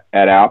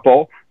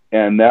Apple.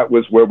 And that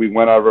was where we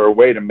went out of our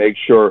way to make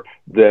sure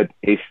that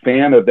a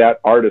fan of that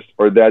artist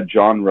or that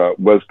genre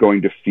was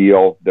going to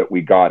feel that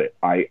we got it.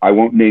 I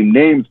won't name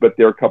names, but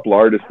there are a couple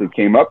artists that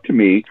came up to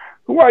me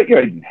who I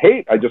didn't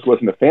hate, I just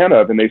wasn't a fan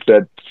of. And they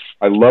said,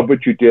 I love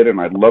what you did,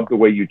 and I love the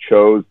way you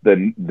chose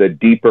the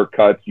deeper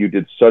cuts. You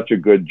did such a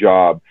good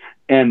job.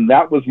 And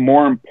that was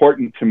more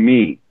important to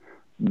me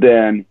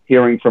than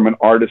hearing from an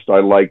artist I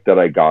like that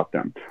I got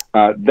them.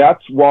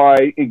 That's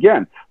why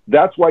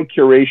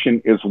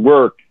curation is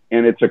work,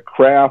 and it's a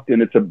craft,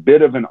 and it's a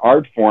bit of an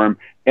art form,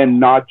 and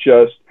not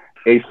just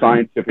a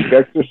scientific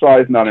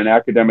exercise, not an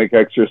academic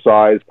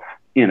exercise,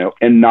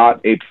 and not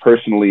a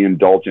personally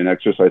indulgent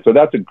exercise. So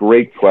that's a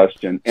great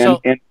question.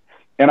 And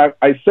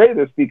I say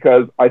this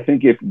because I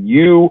think if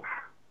you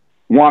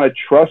want to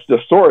trust a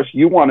source,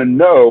 you want to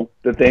know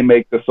that they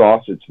make the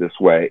sausage this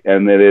way,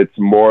 and that it's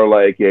more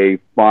like a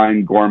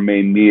fine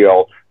gourmet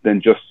meal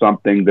than just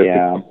something that's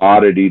a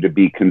commodity to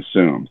be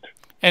consumed.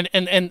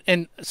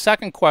 And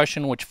second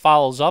question, which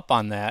follows up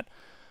on that,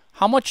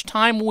 how much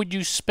time would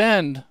you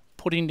spend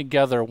putting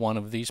together one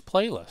of these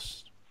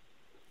playlists?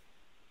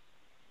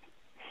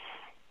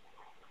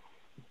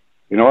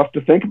 I have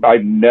to think about it.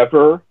 I've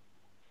never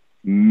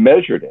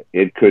measured it.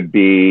 It could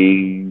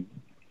be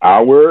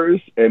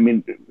hours. I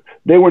mean,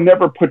 they were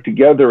never put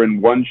together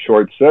in one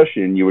short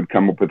session. You would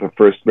come up with a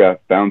first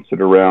draft, bounce it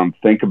around,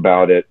 think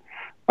about it.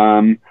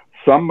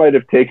 Some might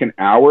have taken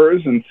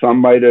hours, and some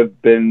might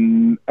have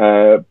been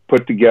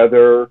put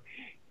together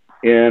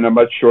in a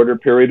much shorter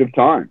period of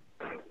time.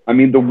 I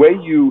mean, the way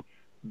you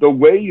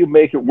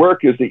make it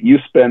work is that you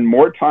spend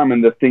more time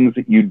on the things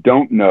that you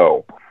don't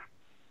know,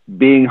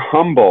 being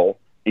humble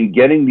and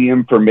getting the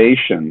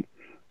information,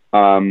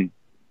 and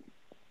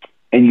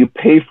you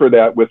pay for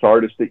that with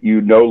artists that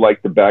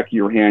like the back of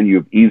your hand. You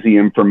have easy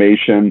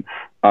information.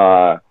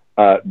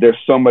 There's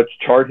so much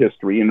chart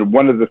history, and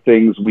one of the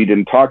things we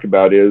didn't talk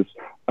about is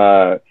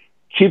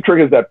Cheap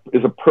Trick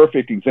is a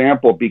perfect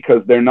example,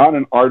 because they're not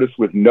an artist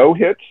with no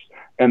hits,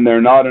 and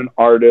they're not an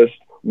artist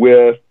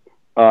with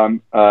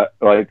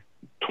like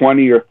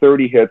 20 or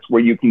 30 hits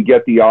where you can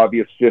get the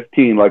obvious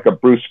 15, like a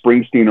Bruce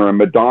Springsteen or a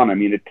Madonna. I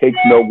mean, it takes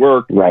no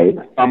work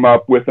to come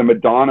up with a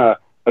Madonna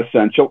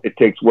essential. It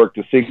takes work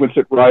to sequence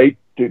it right,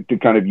 to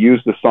kind of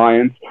use the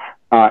science.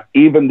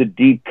 Even the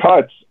deep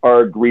cuts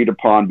are agreed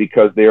upon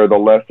because they are the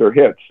lesser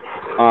hits.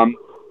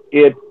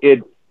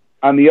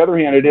 On the other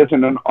hand, it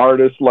isn't an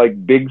artist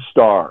like Big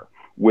Star,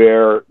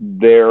 where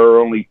there are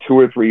only 2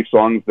 or 3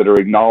 songs that are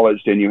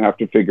acknowledged, and you have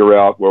to figure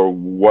out, well,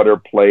 what are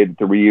played at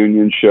the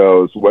reunion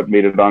shows, what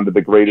made it onto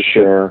the greatest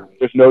hits.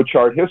 There's no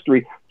chart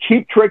history.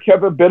 Cheap Trick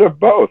have a bit of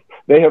both.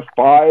 They have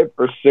 5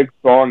 or 6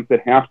 songs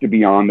that have to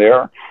be on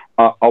there,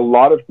 a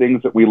lot of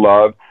things that we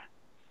love.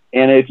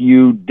 And if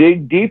you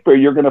dig deeper,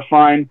 you're going to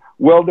find,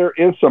 well, there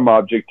is some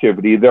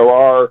objectivity. There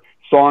are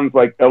songs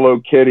like Hello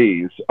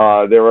Kitties.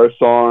 There are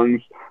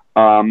songs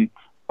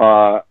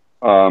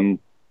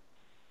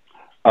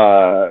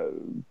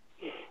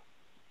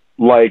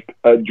like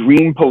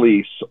Dream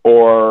Police,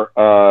 or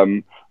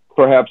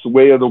perhaps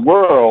Way of the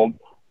World,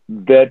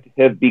 that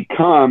have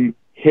become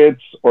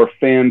hits or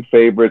fan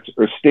favorites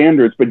or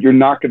standards, but you're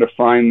not going to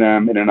find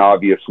them in an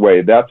obvious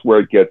way. That's where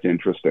it gets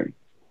interesting.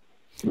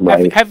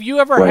 Have you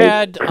ever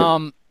had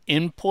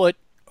input,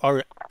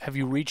 or have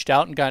you reached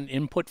out and gotten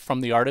input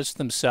from the artists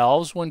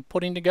themselves when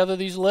putting together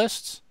these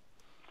lists?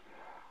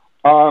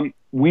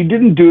 We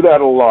didn't do that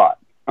a lot.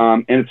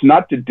 And it's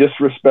not to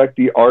disrespect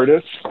the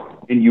artist,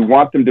 and you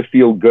want them to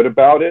feel good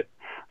about it.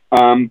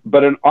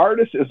 But an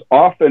artist is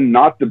often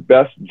not the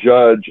best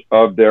judge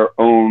of their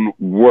own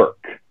work.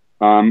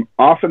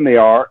 Often they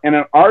are. And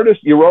an artist,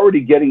 you're already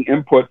getting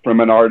input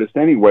from an artist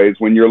anyways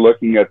when you're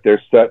looking at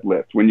their set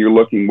list, when you're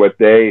looking what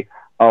they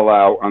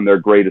allow on their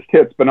greatest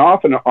hits. But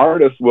often an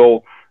artist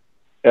will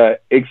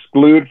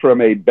exclude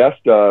from a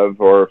best of,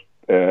 or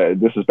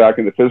this is back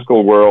in the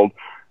physical world,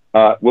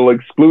 will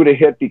exclude a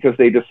hit because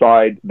they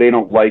decide they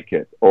don't like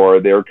it, or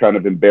they're kind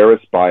of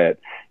embarrassed by it.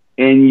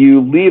 And you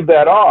leave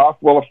that off.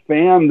 Well, a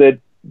fan that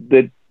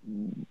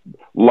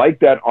like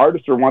that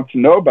artist or wants to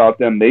know about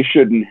them, they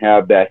shouldn't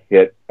have that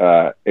hit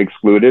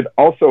excluded.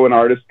 Also, an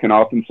artist can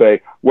often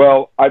say,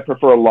 well, I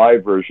prefer a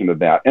live version of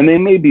that. And they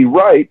may be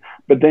right,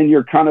 but then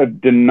you're kind of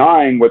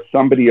denying what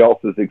somebody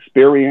else's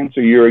experience,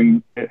 or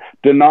you're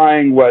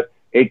denying what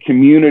a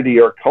community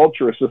or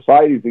culture or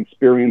society's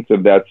experience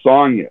of that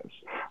song is.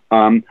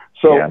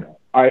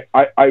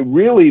 I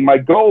really, my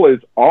goal is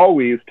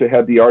always to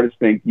have the artist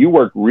think, you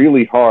work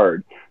really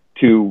hard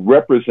to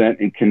represent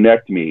and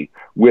connect me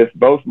with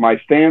both my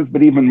fans,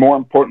 but even more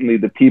importantly,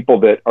 the people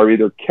that are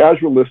either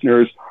casual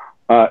listeners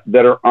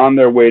that are on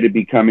their way to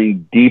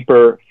becoming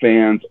deeper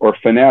fans or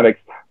fanatics.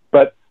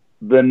 But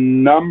the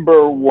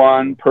number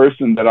one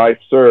person that I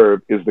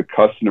serve is the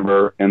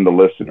customer and the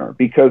listener,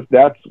 because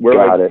that's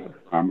where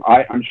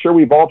I'm sure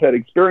we've all had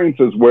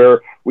experiences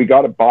where we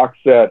got a box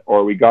set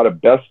or we got a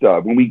best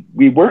of when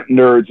we weren't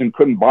nerds and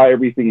couldn't buy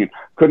everything and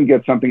couldn't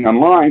get something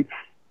online,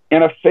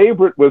 and a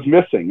favorite was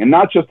missing, and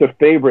not just a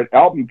favorite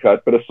album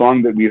cut, but a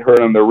song that we heard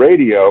on the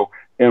radio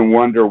and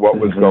wonder what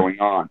was going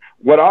on.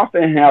 What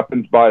often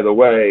happens, by the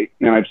way,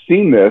 and I've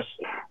seen this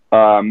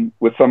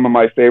with some of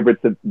my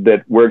favorites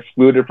that were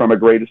excluded from a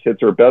greatest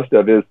hits or best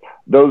of, is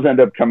those end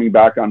up coming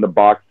back on the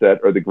box set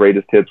or the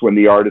greatest hits when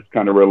the artist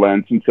kind of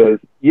relents and says,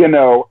 you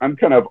know, I'm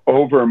kind of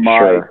over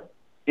my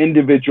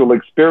individual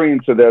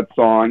experience of that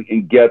song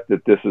and get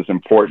that this is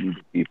important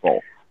to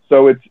people.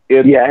 So it's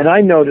yeah, and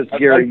I noticed,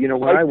 Gary, you know,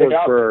 when I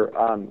worked for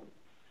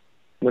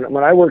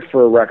when I worked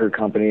for a record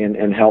company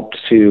and helped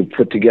to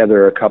put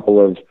together a couple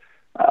of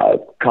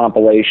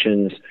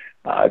compilations,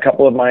 a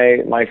couple of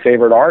my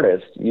favorite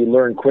artists, you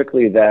learn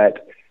quickly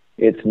that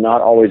it's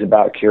not always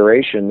about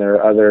curation. There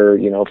are other,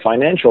 you know,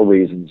 financial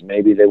reasons.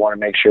 Maybe they want to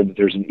make sure that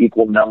there's an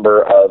equal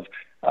number of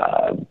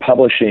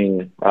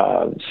publishing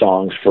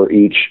songs for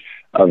each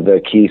of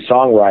the key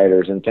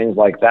songwriters and things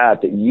like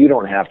that you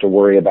don't have to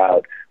worry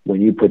about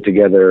when you put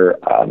together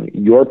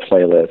your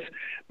playlist.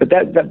 But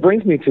that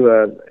brings me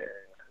to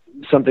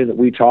something that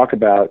we talk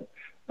about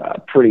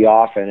pretty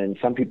often, and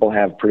some people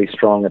have pretty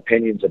strong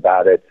opinions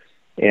about it.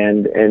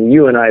 And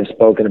you and I have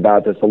spoken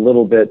about this a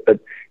little bit, but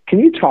can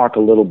you talk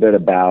a little bit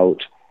about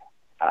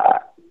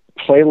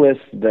playlists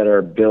that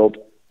are built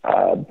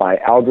by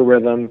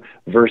algorithm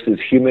versus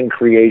human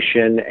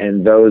creation,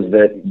 and those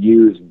that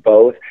use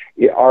both?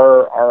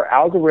 Are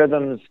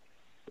algorithms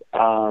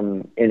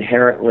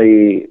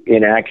inherently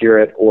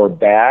inaccurate or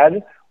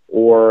bad,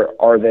 or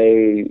are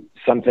they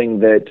something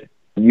that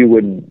you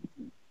would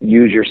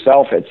use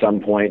yourself at some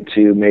point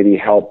to maybe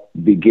help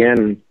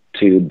begin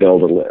to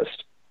build a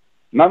list?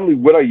 Not only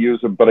would I use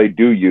them, but I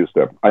do use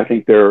them. I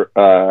think they're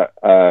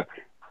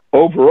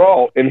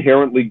overall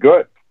inherently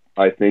good.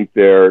 I think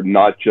they're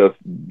not just,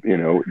 you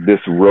know, this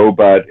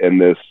robot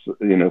and this,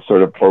 you know,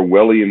 sort of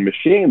Orwellian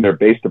machine. They're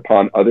based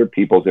upon other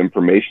people's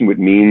information, which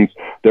means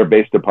they're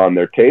based upon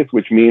their taste,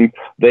 which means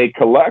they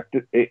collect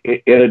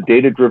in a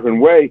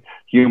data-driven way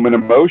human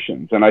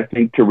emotions. And I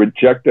think to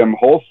reject them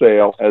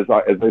wholesale, as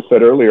I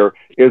said earlier,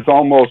 is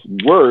almost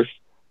worse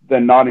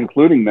than not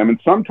including them.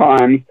 And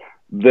sometimes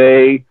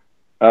they,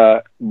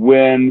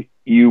 when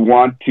you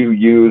want to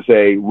use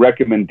a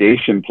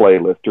recommendation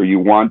playlist, or you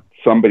want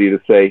somebody to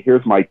say,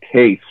 here's my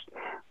taste,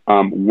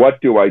 what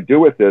do I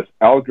do with this?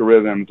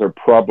 Algorithms are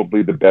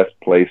probably the best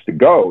place to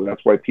go.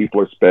 That's why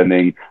people are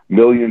spending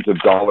millions of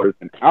dollars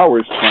and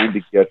hours trying to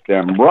get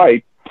them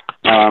right.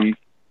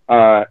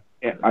 I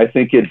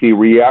think it'd be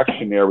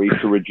reactionary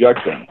to reject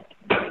them.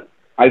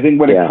 I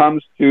think when it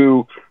comes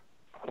to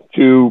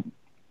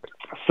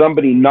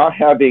somebody not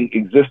having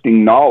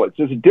existing knowledge,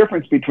 there's a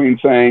difference between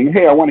saying,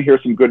 hey, I want to hear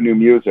some good new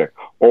music,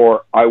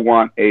 or I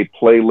want a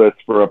playlist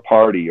for a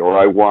party, or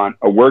I want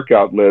a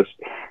workout list.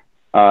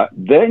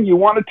 Then you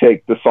want to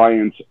take the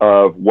science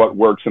of what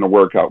works in a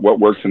workout, what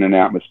works in an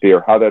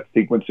atmosphere, how that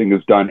sequencing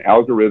is done.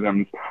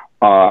 Algorithms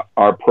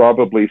are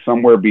probably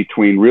somewhere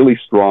between really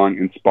strong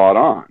and spot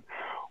on.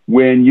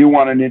 When you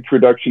want an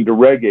introduction to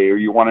reggae, or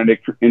you want an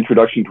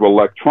introduction to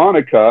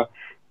electronica,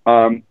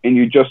 and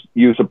you just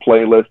use a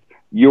playlist,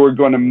 you're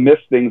going to miss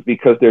things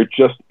because there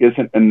just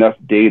isn't enough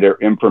data or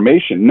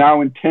information.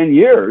 Now, in 10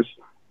 years,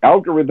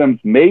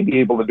 algorithms may be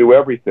able to do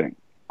everything.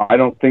 I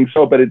don't think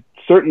so, but it's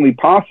certainly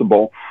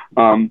possible,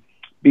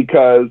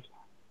 because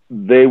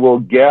they will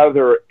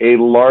gather a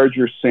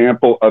larger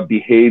sample of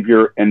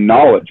behavior and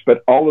knowledge.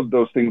 But all of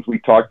those things we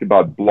talked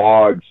about,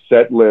 blogs,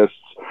 set lists,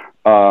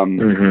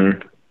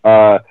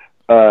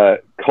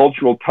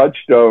 cultural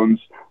touchstones,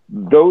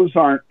 those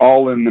aren't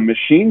all in the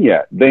machine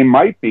yet. They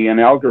might be, and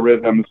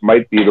algorithms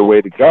might be the way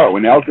to go.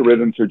 And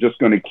algorithms are just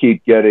going to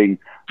keep getting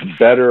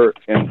better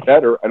and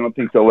better. I don't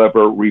think they'll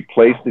ever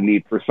replace the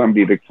need for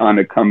somebody to kind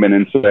of come in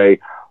and say,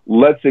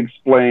 let's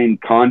explain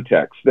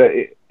context.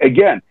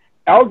 Again,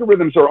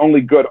 algorithms are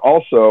only good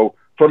also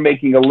for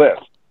making a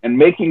list. And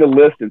making a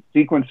list and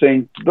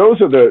sequencing,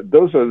 those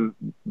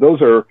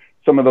are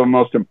some of the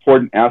most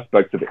important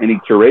aspects of any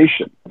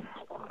curation.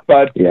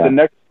 But the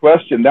next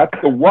question, that's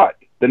the what.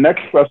 The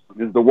next question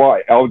is the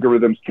why.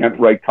 Algorithms can't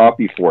write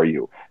copy for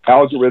you.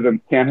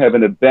 Algorithms can't have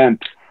an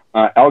event.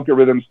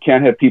 Algorithms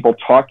can't have people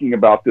talking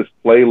about this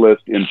playlist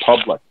in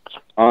public.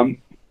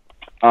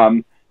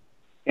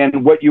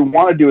 And what you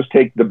want to do is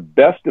take the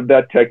best of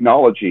that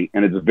technology,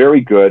 and it's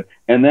very good,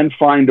 and then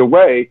find a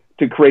way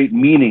to create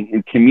meaning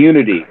and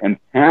community and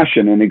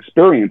passion and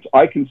experience.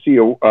 I can see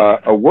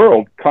a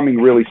world coming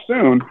really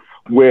soon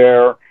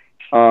where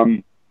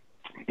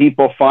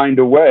people find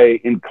a way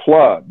in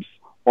clubs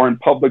or in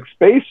public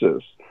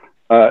spaces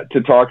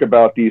to talk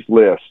about these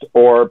lists,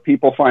 or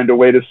people find a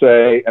way to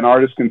say, an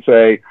artist can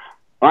say,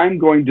 I'm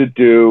going to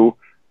do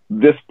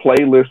this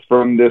playlist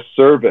from this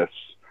service,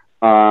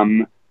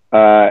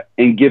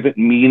 and give it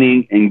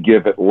meaning and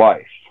give it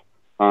life.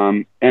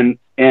 And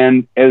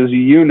as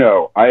you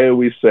know, I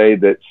always say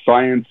that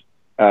science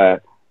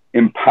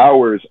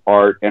empowers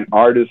art, and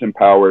art is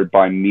empowered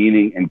by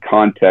meaning and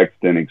context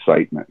and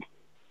excitement.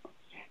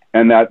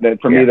 And that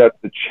for me, that's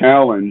the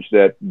challenge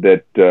that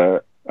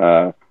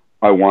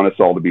I want us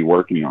all to be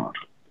working on.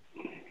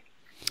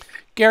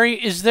 Gary,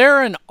 is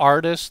there an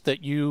artist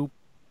that you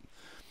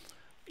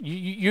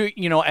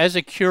know, as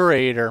a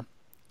curator,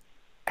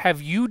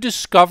 have you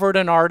discovered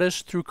an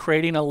artist through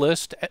creating a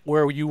list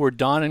where you were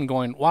done and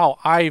going, wow,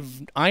 I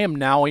am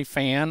now a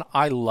fan,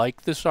 I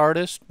like this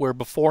artist, where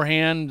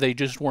beforehand they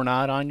just were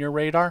not on your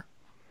radar?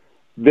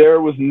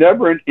 There was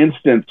never an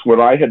instance when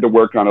I had to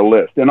work on a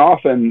list, and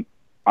often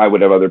I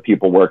would have other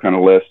people work on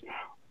a list,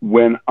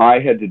 when I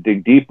had to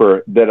dig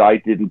deeper, that I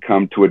didn't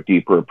come to a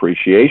deeper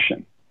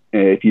appreciation.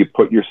 If you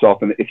put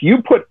yourself in, if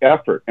you put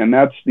effort, and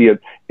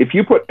if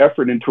you put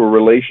effort into a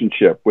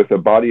relationship with a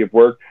body of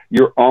work,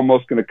 you're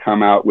almost going to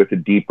come out with a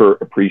deeper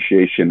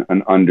appreciation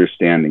and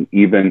understanding.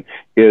 Even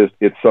if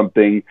it's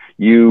something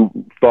you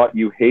thought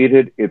you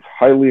hated, it's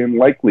highly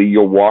unlikely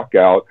you'll walk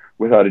out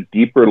without a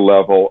deeper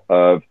level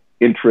of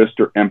interest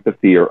or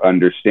empathy or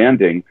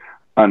understanding,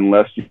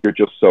 unless you're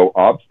just so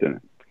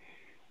obstinate.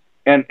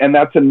 And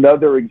that's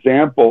another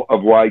example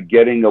of why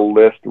getting a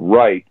list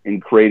right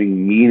and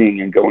creating meaning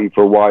and going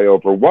for why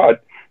over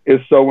what is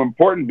so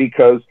important,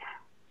 because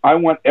I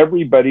want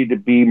everybody to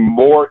be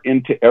more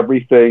into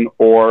everything,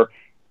 or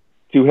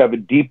to have a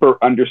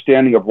deeper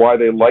understanding of why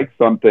they like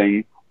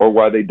something or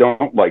why they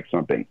don't like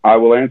something. I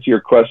will answer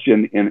your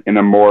question in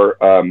a more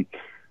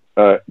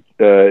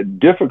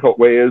difficult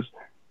way. Is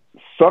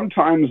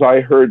sometimes I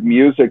heard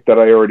music that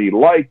I already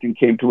liked and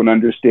came to an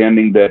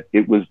understanding that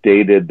it was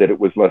dated, that it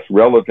was less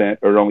relevant,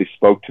 or it only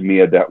spoke to me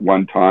at that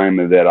one time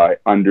and that I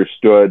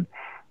understood.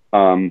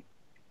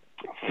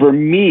 For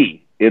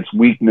me, its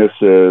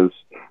weaknesses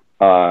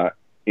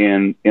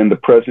in the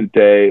present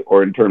day,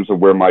 or in terms of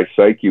where my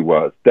psyche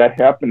was.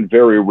 That happened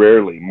very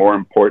rarely. More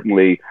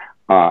importantly,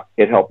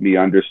 it helped me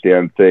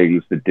understand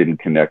things that didn't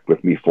connect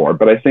with me before.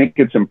 But I think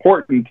it's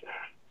important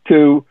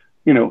to,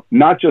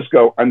 not just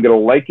go, I'm going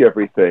to like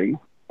everything,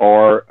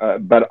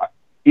 but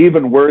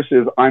even worse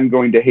is I'm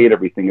going to hate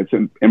everything. It's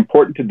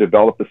important to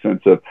develop a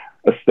sense of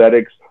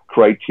aesthetics,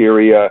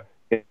 criteria,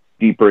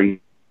 deeper.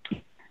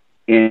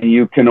 And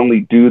you can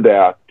only do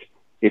that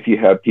if you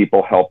have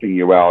people helping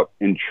you out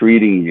and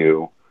treating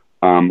you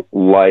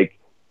like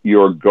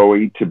you're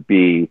going to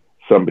be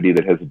somebody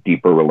that has a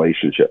deeper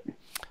relationship.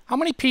 How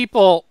many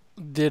people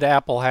did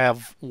Apple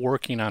have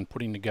working on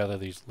putting together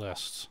these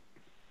lists?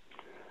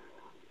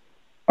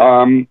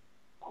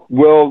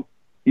 Well,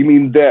 you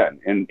mean then,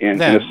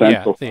 in a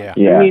sense? Yeah.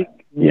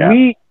 I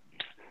mean,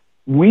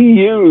 we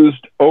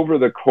used, over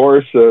the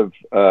course of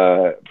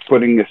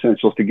putting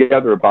Essentials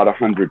together, about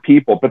 100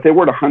 people, but they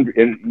weren't 100,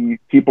 and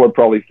people are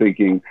probably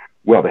thinking,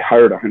 well, they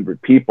hired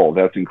 100 people.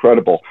 That's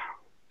incredible.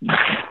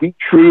 We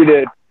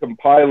treated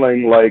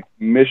compiling like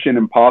Mission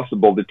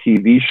Impossible, the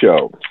TV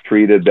show,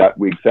 treated that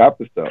week's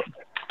episode.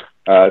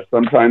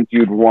 Sometimes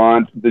you'd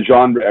want the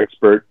genre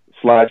expert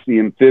 / the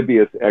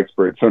amphibious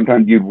expert.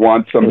 Sometimes you'd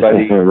want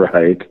somebody.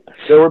 Right.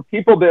 There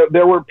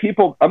were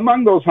people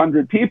among those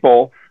 100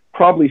 people.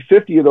 Probably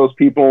 50 of those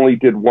people only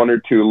did 1 or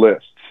 2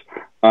 lists.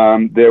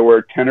 There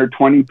were 10 or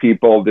 20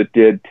 people that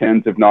did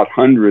tens, if not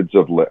hundreds,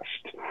 of lists.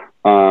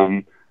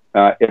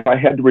 If I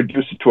had to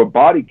reduce it to a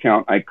body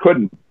count, I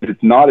couldn't.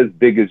 It's not as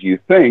big as you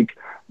think.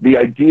 The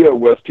idea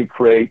was to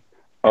create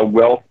a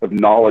wealth of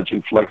knowledge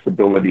and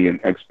flexibility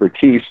and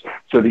expertise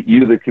so that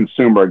you, the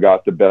consumer,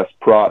 got the best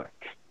product.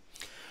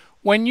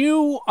 When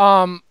you,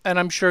 and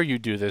I'm sure you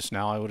do this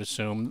now, I would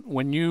assume,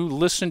 when you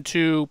listen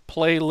to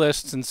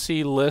playlists and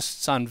see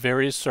lists on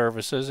various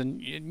services,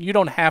 and you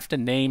don't have to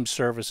name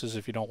services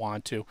if you don't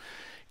want to,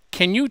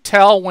 can you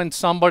tell when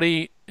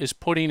somebody is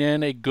putting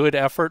in a good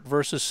effort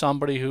versus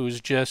somebody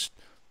who's just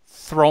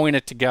throwing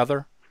it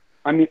together?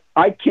 I mean,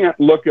 I can't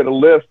look at a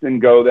list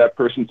and go, that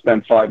person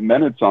spent 5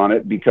 minutes on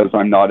it, because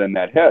I'm not in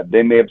that head.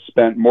 They may have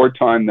spent more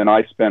time than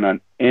I spent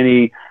on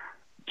any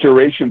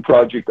curation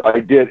project I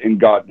did and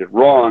gotten it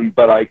wrong,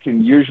 but I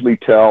can usually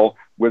tell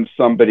when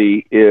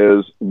somebody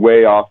is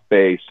way off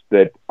base,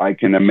 that I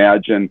can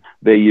imagine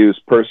they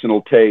use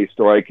personal taste,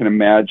 or I can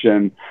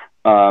imagine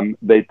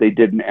they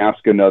didn't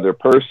ask another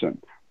person.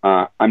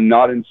 I'm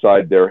not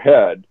inside their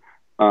head,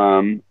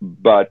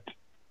 but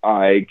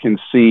I can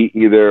see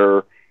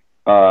either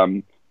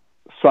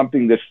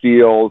something that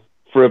feels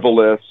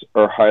frivolous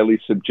or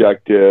highly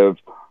subjective,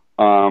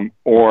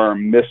 or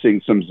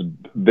missing some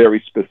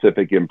very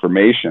specific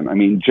information. I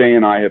mean, Jay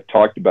and I have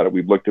talked about it.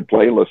 We've looked at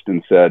playlists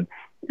and said,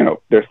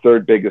 their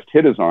third biggest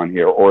hit is on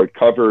here, or it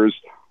covers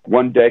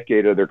 1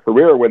 decade of their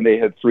career when they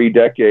had 3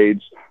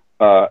 decades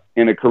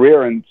in a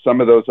career, and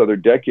some of those other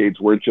decades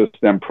weren't just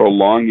them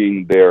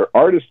prolonging their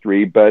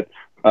artistry, but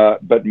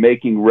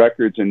making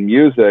records and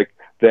music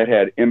that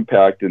had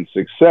impact and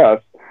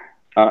success.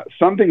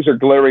 Some things are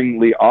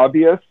glaringly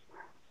obvious.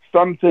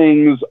 Some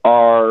things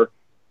are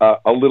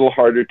a little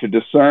harder to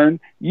discern.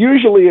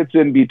 Usually it's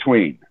in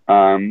between.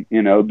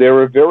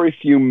 There are very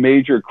few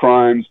major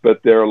crimes,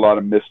 but there are a lot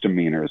of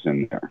misdemeanors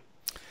in there.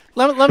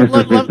 Let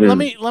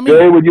me.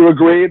 Gary, would you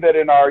agree that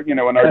in our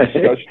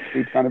discussion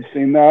we've kind of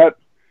seen that?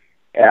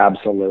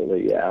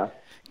 Absolutely, yeah.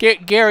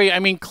 Gary, I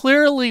mean,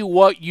 clearly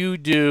what you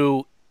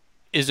do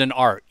is an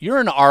art. You're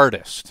an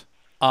artist.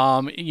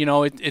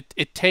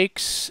 It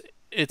takes.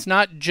 It's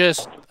not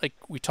just, like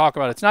we talk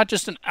about, it's not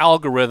just an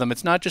algorithm,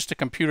 it's not just a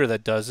computer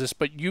that does this,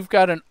 but you've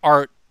got an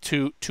art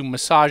to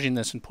massaging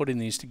this and putting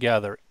these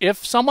together.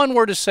 If someone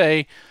were to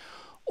say,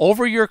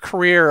 over your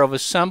career of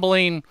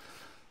assembling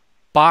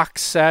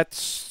box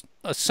sets,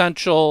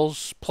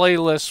 essentials,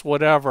 playlists,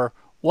 whatever,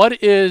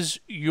 what is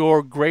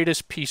your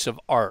greatest piece of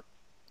art?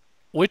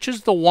 Which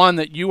is the one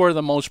that you are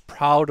the most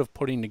proud of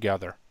putting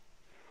together?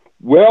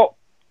 Well,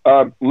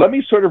 let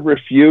me sort of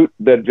refute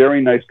that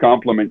very nice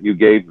compliment you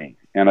gave me,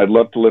 and I'd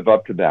love to live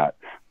up to that.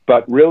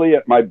 But really,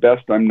 at my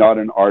best, I'm not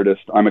an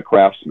artist. I'm a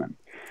craftsman.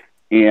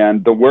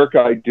 And the work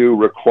I do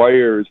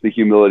requires the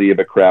humility of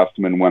a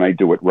craftsman when I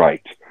do it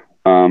right.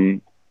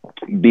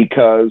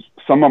 Because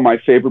some of my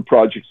favorite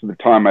projects at the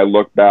time, I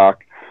look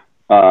back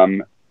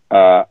on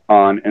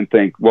and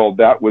think, well,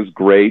 that was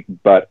great,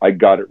 but I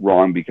got it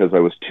wrong because I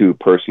was too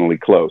personally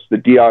close. The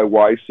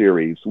DIY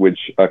series,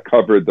 which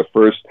covered the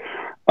first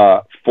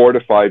 4 to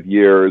 5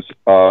 years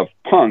of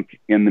punk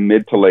in the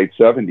mid to late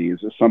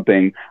 70s, is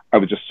something I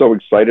was just so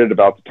excited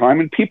about at the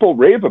time. And people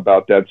rave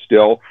about that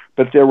still,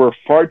 but there were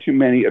far too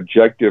many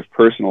objective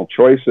personal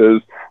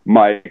choices.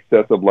 My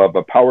excessive love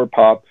of power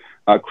pop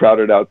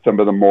crowded out some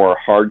of the more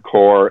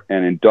hardcore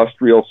and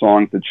industrial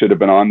songs that should have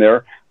been on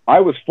there. I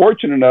was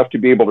fortunate enough to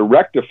be able to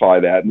rectify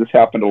that, and this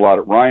happened a lot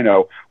at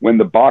Rhino. When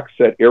the box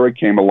set era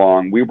came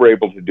along, we were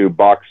able to do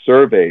box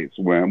surveys.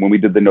 When we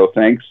did the No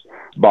Thanks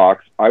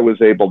box, I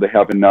was able to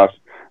have enough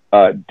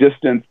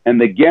distance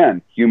and,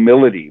 again,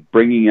 humility,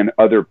 bringing in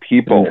other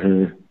people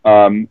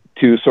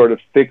to sort of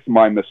fix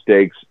my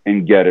mistakes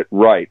and get it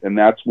right. And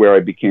that's where I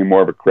became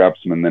more of a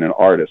craftsman than an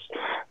artist.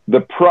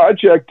 The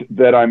project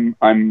that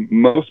I'm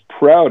most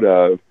proud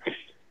of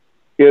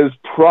is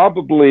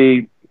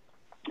probably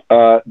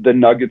the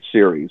Nugget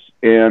series,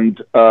 and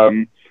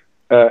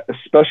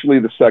especially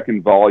the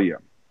second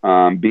volume,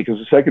 because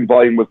the second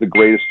volume was the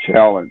greatest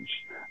challenge.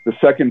 The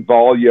second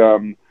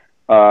volume,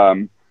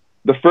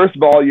 the first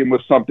volume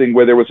was something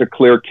where there was a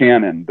clear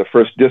canon. The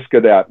first disc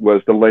of that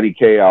was the Lenny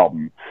Kaye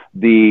album.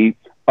 The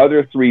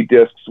other 3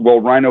 discs, well,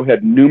 Rhino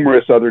had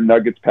numerous other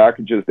Nuggets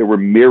packages. There were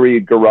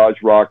myriad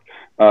garage rock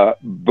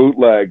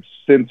bootlegs.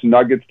 Since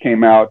Nuggets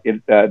came out,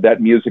 that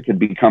music had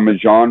become a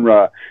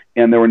genre,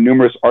 and there were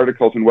numerous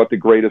articles on what the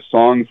greatest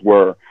songs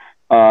were.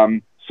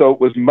 So it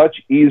was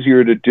much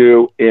easier to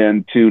do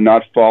and to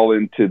not fall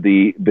into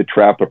the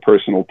trap of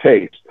personal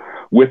taste.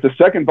 With the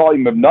second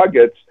volume of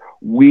Nuggets,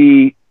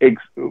 we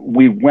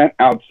went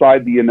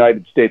outside the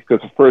United States,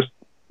 because the first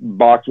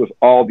box was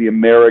all the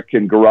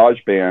American garage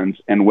bands,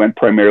 and went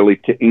primarily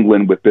to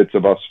England with bits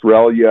of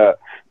Australia,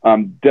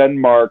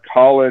 Denmark,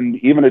 Holland,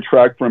 even a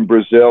track from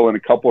Brazil and a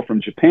couple from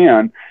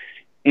Japan.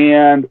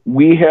 And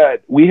we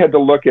had to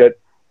look at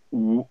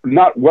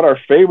not what our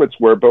favorites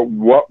were, but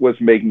what was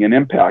making an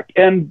impact.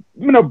 And,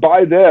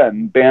 by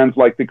then, bands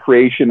like The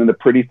Creation and The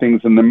Pretty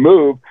Things and The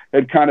Move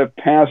had kind of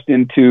passed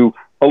into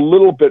a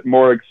little bit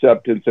more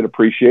acceptance and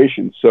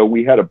appreciation. So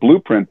we had a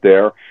blueprint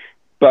there.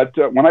 But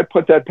when I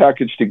put that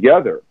package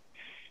together,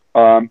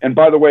 and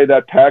by the way,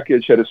 that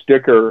package had a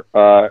sticker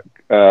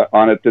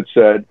on it that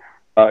said,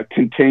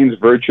 contains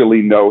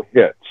virtually no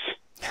hits.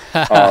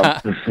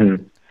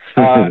 And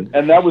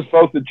that was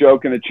both a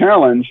joke and a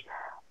challenge.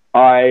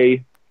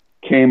 I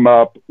came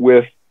up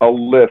with a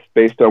list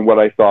based on what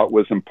I thought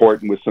was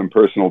important with some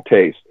personal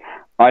taste.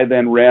 I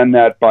then ran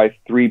that by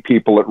 3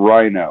 people at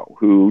Rhino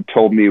who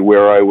told me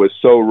where I was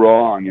so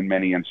wrong in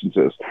many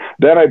instances.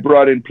 Then I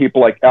brought in people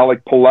like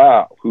Alec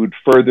Palau, who'd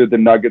furthered the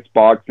Nuggets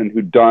box and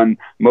who'd done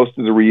most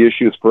of the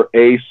reissues for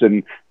Ace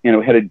and,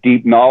 had a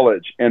deep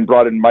knowledge, and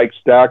brought in Mike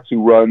Stacks,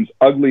 who runs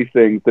Ugly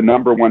Things, the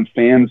 #1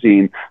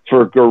 fanzine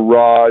for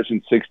garage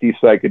and 60s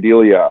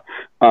psychedelia.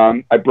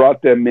 I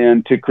brought them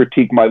in to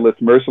critique my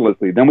list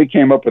mercilessly. Then we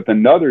came up with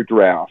another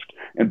draft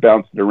and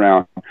bounced it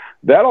around.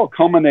 That all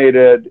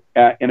culminated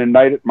in a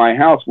night at my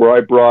house where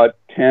I brought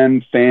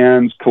 10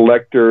 fans,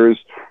 collectors,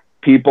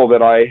 people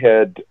that I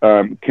had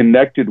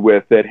connected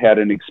with that had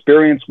an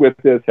experience with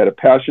this, had a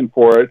passion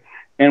for it,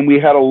 and we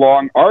had a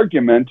long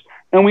argument,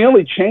 and we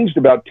only changed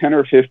about 10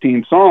 or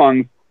 15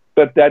 songs,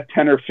 but that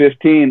 10 or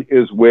 15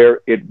 is where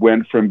it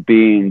went from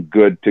being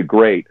good to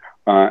great.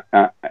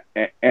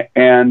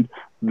 And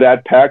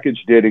that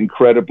package did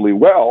incredibly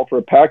well for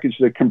a package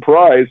that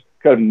comprised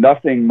kind of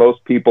nothing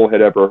most people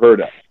had ever heard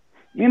of.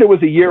 It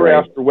was a year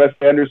after Wes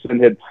Anderson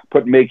had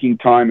put Making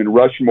Time and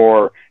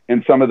Rushmore,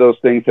 and some of those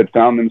things had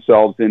found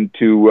themselves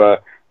into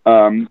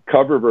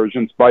cover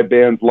versions by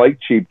bands like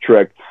Cheap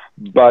Trick.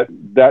 But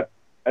that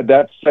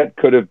set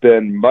could have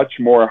been much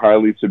more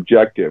highly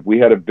subjective. We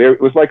had it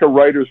was like a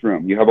writer's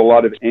room. You have a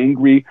lot of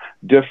angry,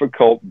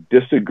 difficult,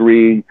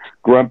 disagreeing,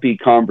 grumpy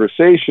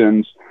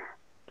conversations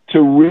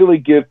to really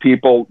give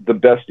people the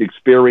best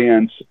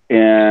experience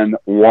and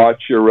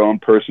watch your own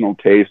personal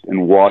taste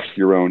and watch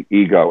your own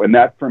ego. And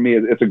that, for me,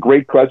 it's a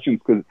great question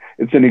because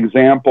it's an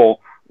example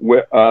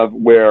of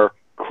where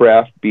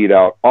craft beat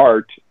out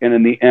art, and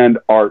in the end,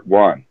 art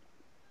won.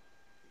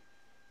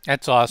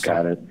 That's awesome.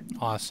 Got it.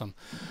 Awesome.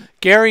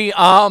 Gary,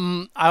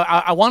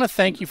 I want to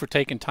thank you for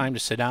taking time to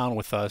sit down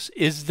with us.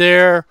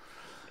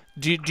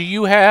 Do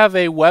you have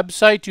a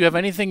website? Do you have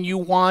anything you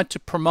want to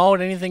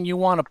promote, anything you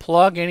want to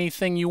plug,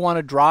 anything you want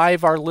to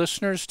drive our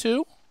listeners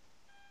to?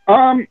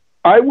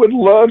 I would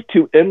love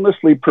to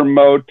endlessly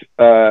promote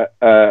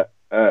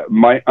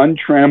my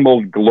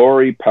untrammeled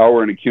glory,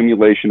 power, and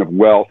accumulation of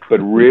wealth. But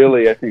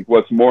really, I think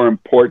what's more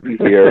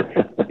important here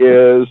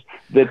is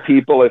that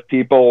if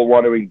people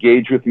want to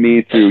engage with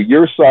me through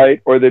your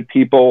site, or that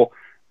people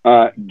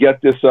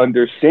get this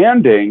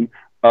understanding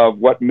of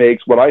what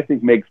I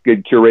think makes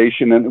good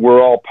curation, and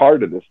we're all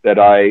part of this. That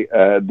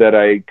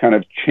I kind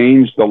of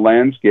change the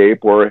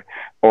landscape or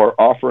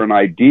offer an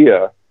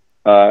idea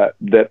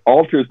that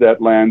alters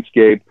that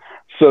landscape,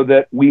 so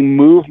that we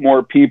move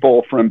more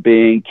people from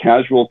being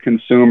casual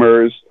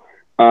consumers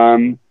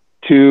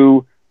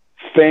to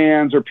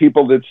fans or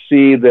people that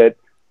see that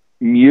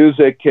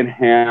music can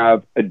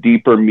have a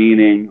deeper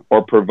meaning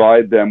or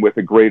provide them with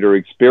a greater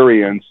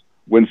experience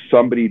when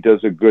somebody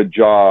does a good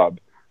job,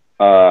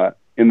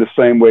 in the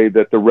same way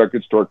that the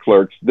record store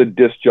clerks, the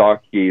disc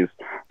jockeys,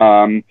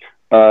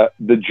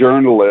 the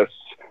journalists,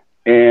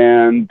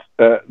 and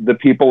the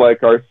people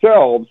like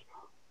ourselves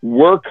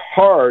work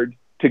hard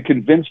to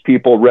convince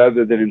people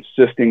rather than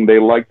insisting they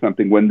like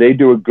something. When they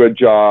do a good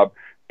job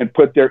and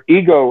put their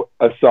ego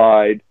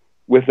aside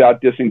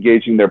without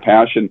disengaging their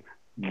passion,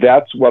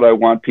 that's what I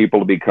want people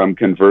to become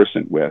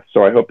conversant with.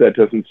 So I hope that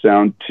doesn't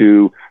sound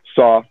too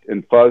soft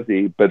and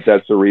fuzzy, but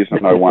that's the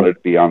reason I wanted to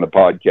be on the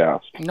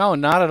podcast. No,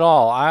 not at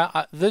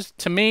all. This,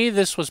 to me,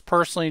 this was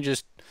personally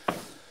just,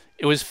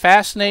 it was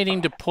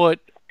fascinating to put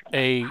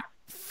a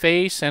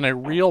face and a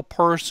real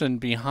person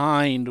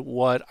behind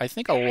what I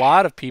think a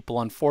lot of people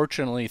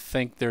unfortunately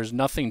think there's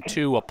nothing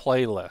to a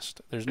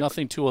playlist. There's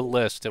nothing to a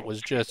list. It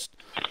was just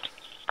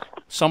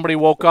somebody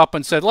woke up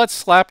and said, let's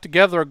slap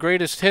together a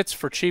greatest hits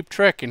for Cheap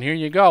Trick, and here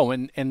you go.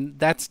 And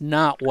that's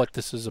not what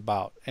this is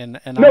about. And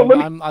no,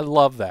 I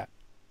love that.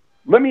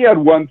 Let me add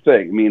one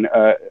thing. I mean,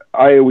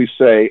 I always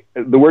say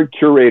the word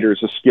curator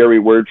is a scary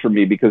word for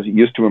me because it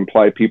used to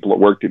imply people that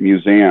worked at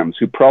museums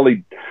who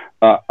probably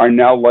are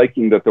now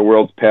liking that the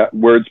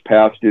words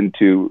passed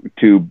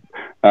into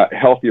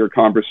healthier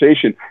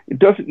conversation. It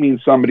doesn't mean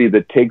somebody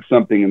that takes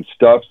something and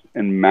stuffs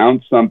and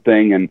mounts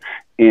something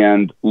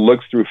and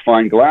looks through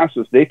fine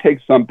glasses. They take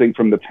something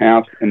from the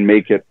past and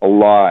make it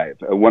alive.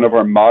 One of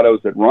our mottos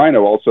at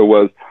Rhino also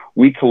was,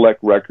 we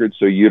collect records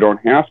so you don't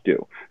have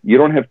to. You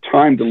don't have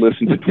time to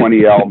listen to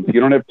 20 albums. You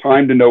don't have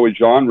time to know a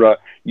genre.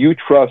 You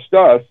trust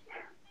us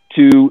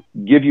to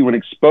give you an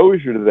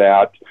exposure to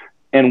that,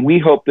 and we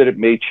hope that it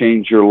may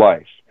change your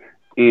life.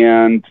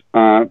 And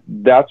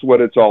that's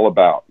what it's all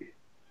about.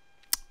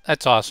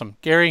 That's awesome.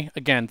 Gary,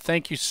 again,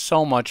 thank you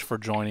so much for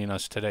joining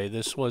us today.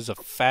 This was a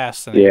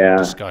fascinating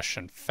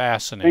discussion.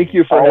 Fascinating. Thank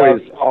you for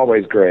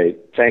always great.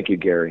 Thank you,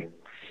 Gary.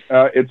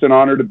 It's an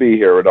honor to be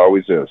here. It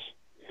always is.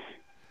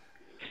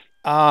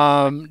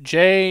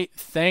 Jay,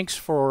 thanks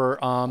for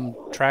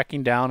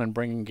tracking down and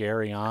bringing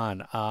Gary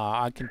on.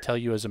 I can tell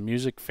you as a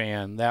music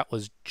fan, that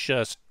was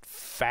just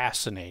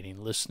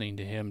fascinating listening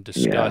to him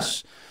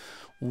discuss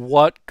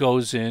what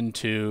goes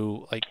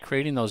into like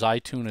creating those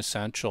iTunes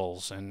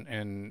essentials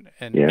and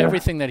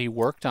everything that he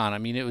worked on. I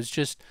mean, it was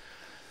just,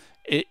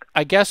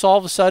 I guess all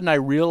of a sudden I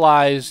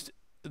realized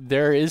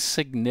there is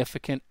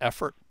significant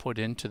effort put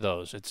into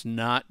those. It's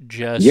not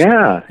just,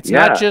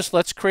 not just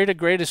let's create a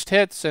greatest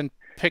hits and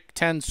pick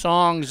 10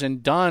 songs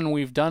and done.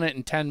 We've done it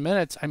in 10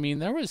 minutes. I mean,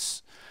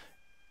 there's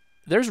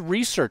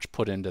research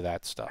put into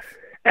that stuff.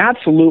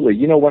 Absolutely.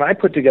 You know, when I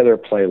put together a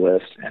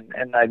playlist,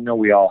 and I know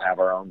we all have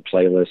our own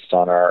playlists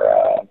on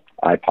our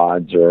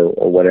iPods or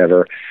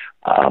whatever.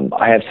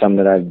 I have some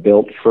that I've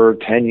built for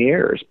 10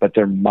 years, but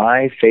they're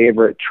my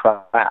favorite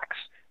tracks,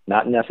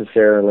 not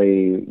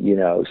necessarily, you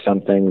know,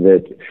 something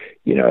that,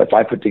 you know, if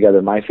I put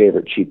together my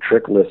favorite Cheap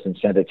Trick list and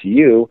sent it to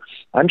you,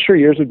 I'm sure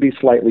yours would be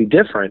slightly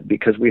different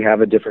because we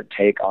have a different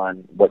take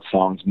on what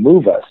songs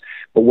move us.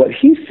 But what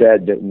he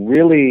said that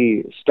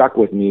really stuck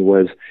with me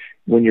was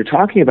when you're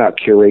talking about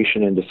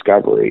curation and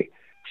discovery,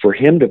 for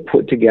him to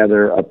put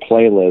together a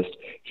playlist,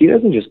 he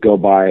doesn't just go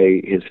by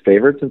his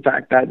favorites. In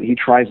fact, that he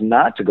tries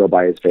not to go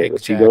by his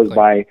favorites. Exactly. He goes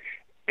by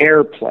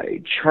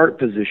airplay, chart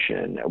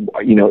position,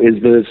 you know,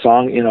 is the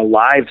song in a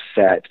live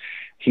set?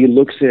 He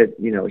looks at,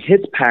 you know,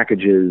 hits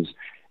packages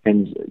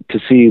and to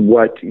see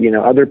what, you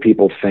know, other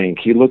people think.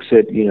 He looks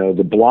at, you know,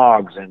 the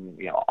blogs and,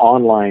 you know,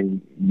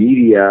 online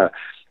media.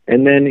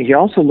 And then he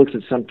also looks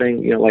at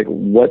something, you know, like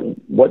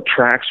what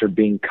tracks are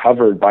being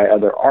covered by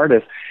other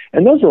artists.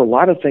 And those are a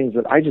lot of things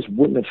that I just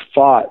wouldn't have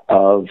thought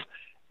of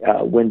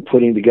when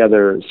putting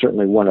together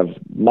certainly one of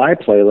my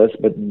playlists,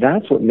 but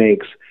that's what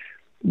makes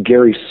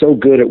Gary so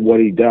good at what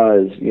he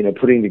does, you know,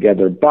 putting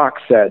together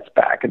box sets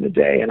back in the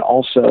day, and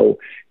also,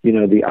 you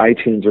know, the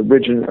iTunes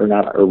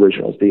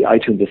the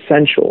iTunes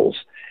Essentials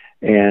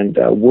and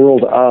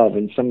World of,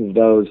 and some of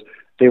those,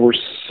 they were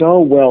so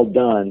well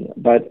done.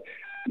 But,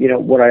 you know,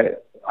 what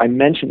I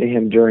mentioned to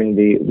him during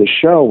the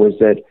show was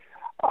that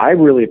I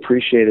really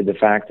appreciated the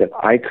fact that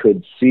I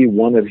could see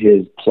one of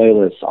his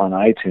playlists on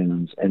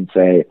iTunes and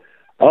say,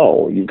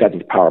 oh, you've got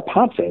this power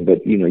pop thing,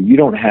 but, you know, you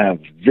don't have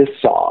this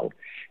song.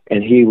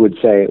 And he would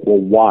say, well,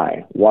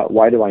 why?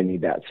 Why do I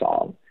need that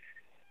song?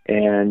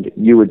 And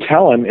you would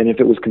tell him, and if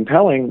it was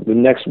compelling, the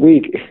next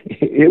week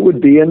it would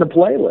be in the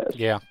playlist.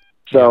 Yeah.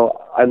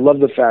 So I love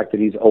the fact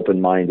that he's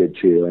open-minded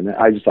too, and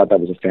I just thought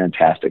that was a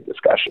fantastic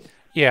discussion.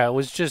 Yeah, it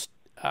was just,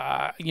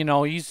 you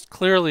know, he's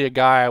clearly a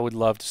guy I would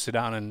love to sit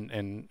down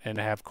and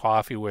have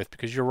coffee with,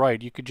 because you're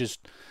right. You could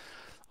just,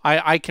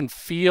 I can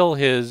feel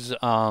his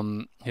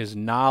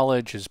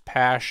knowledge, his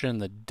passion,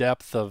 the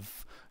depth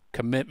of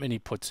commitment he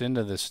puts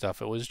into this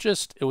stuff. It was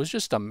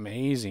just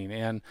amazing,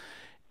 and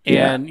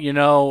you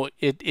know,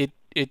 it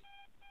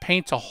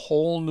paints a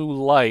whole new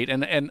light.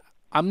 And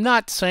I'm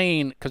not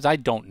saying, because I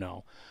don't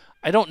know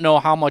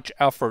how much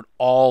effort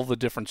all the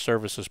different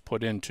services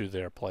put into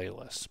their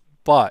playlists,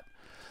 but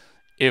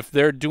if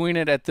they're doing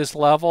it at this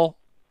level,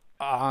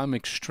 I'm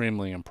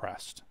extremely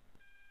impressed.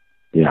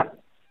 Yeah.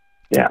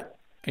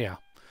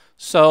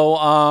 So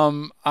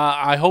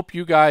I hope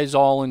you guys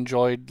all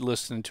enjoyed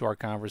listening to our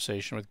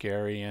conversation with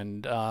Gary.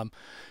 And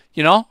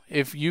you know,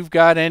 if you've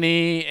got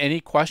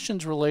any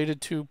questions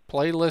related to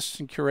playlists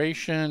and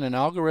curation and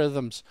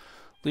algorithms,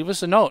 leave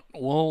us a note.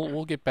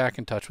 We'll get back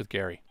in touch with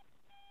Gary.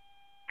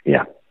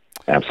 Yeah,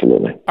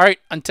 absolutely. All right,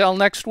 until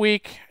next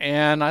week.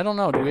 And I don't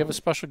know, do we have a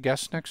special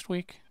guest next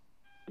week?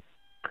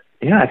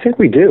 Yeah, I think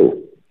we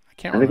do.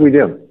 I think we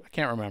do. I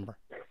can't remember.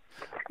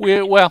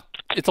 Well,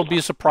 it'll be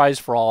a surprise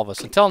for all of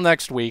us. Until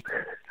next week,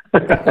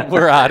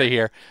 we're out of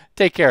here.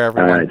 Take care,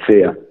 everyone. All right, see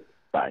ya.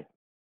 Bye.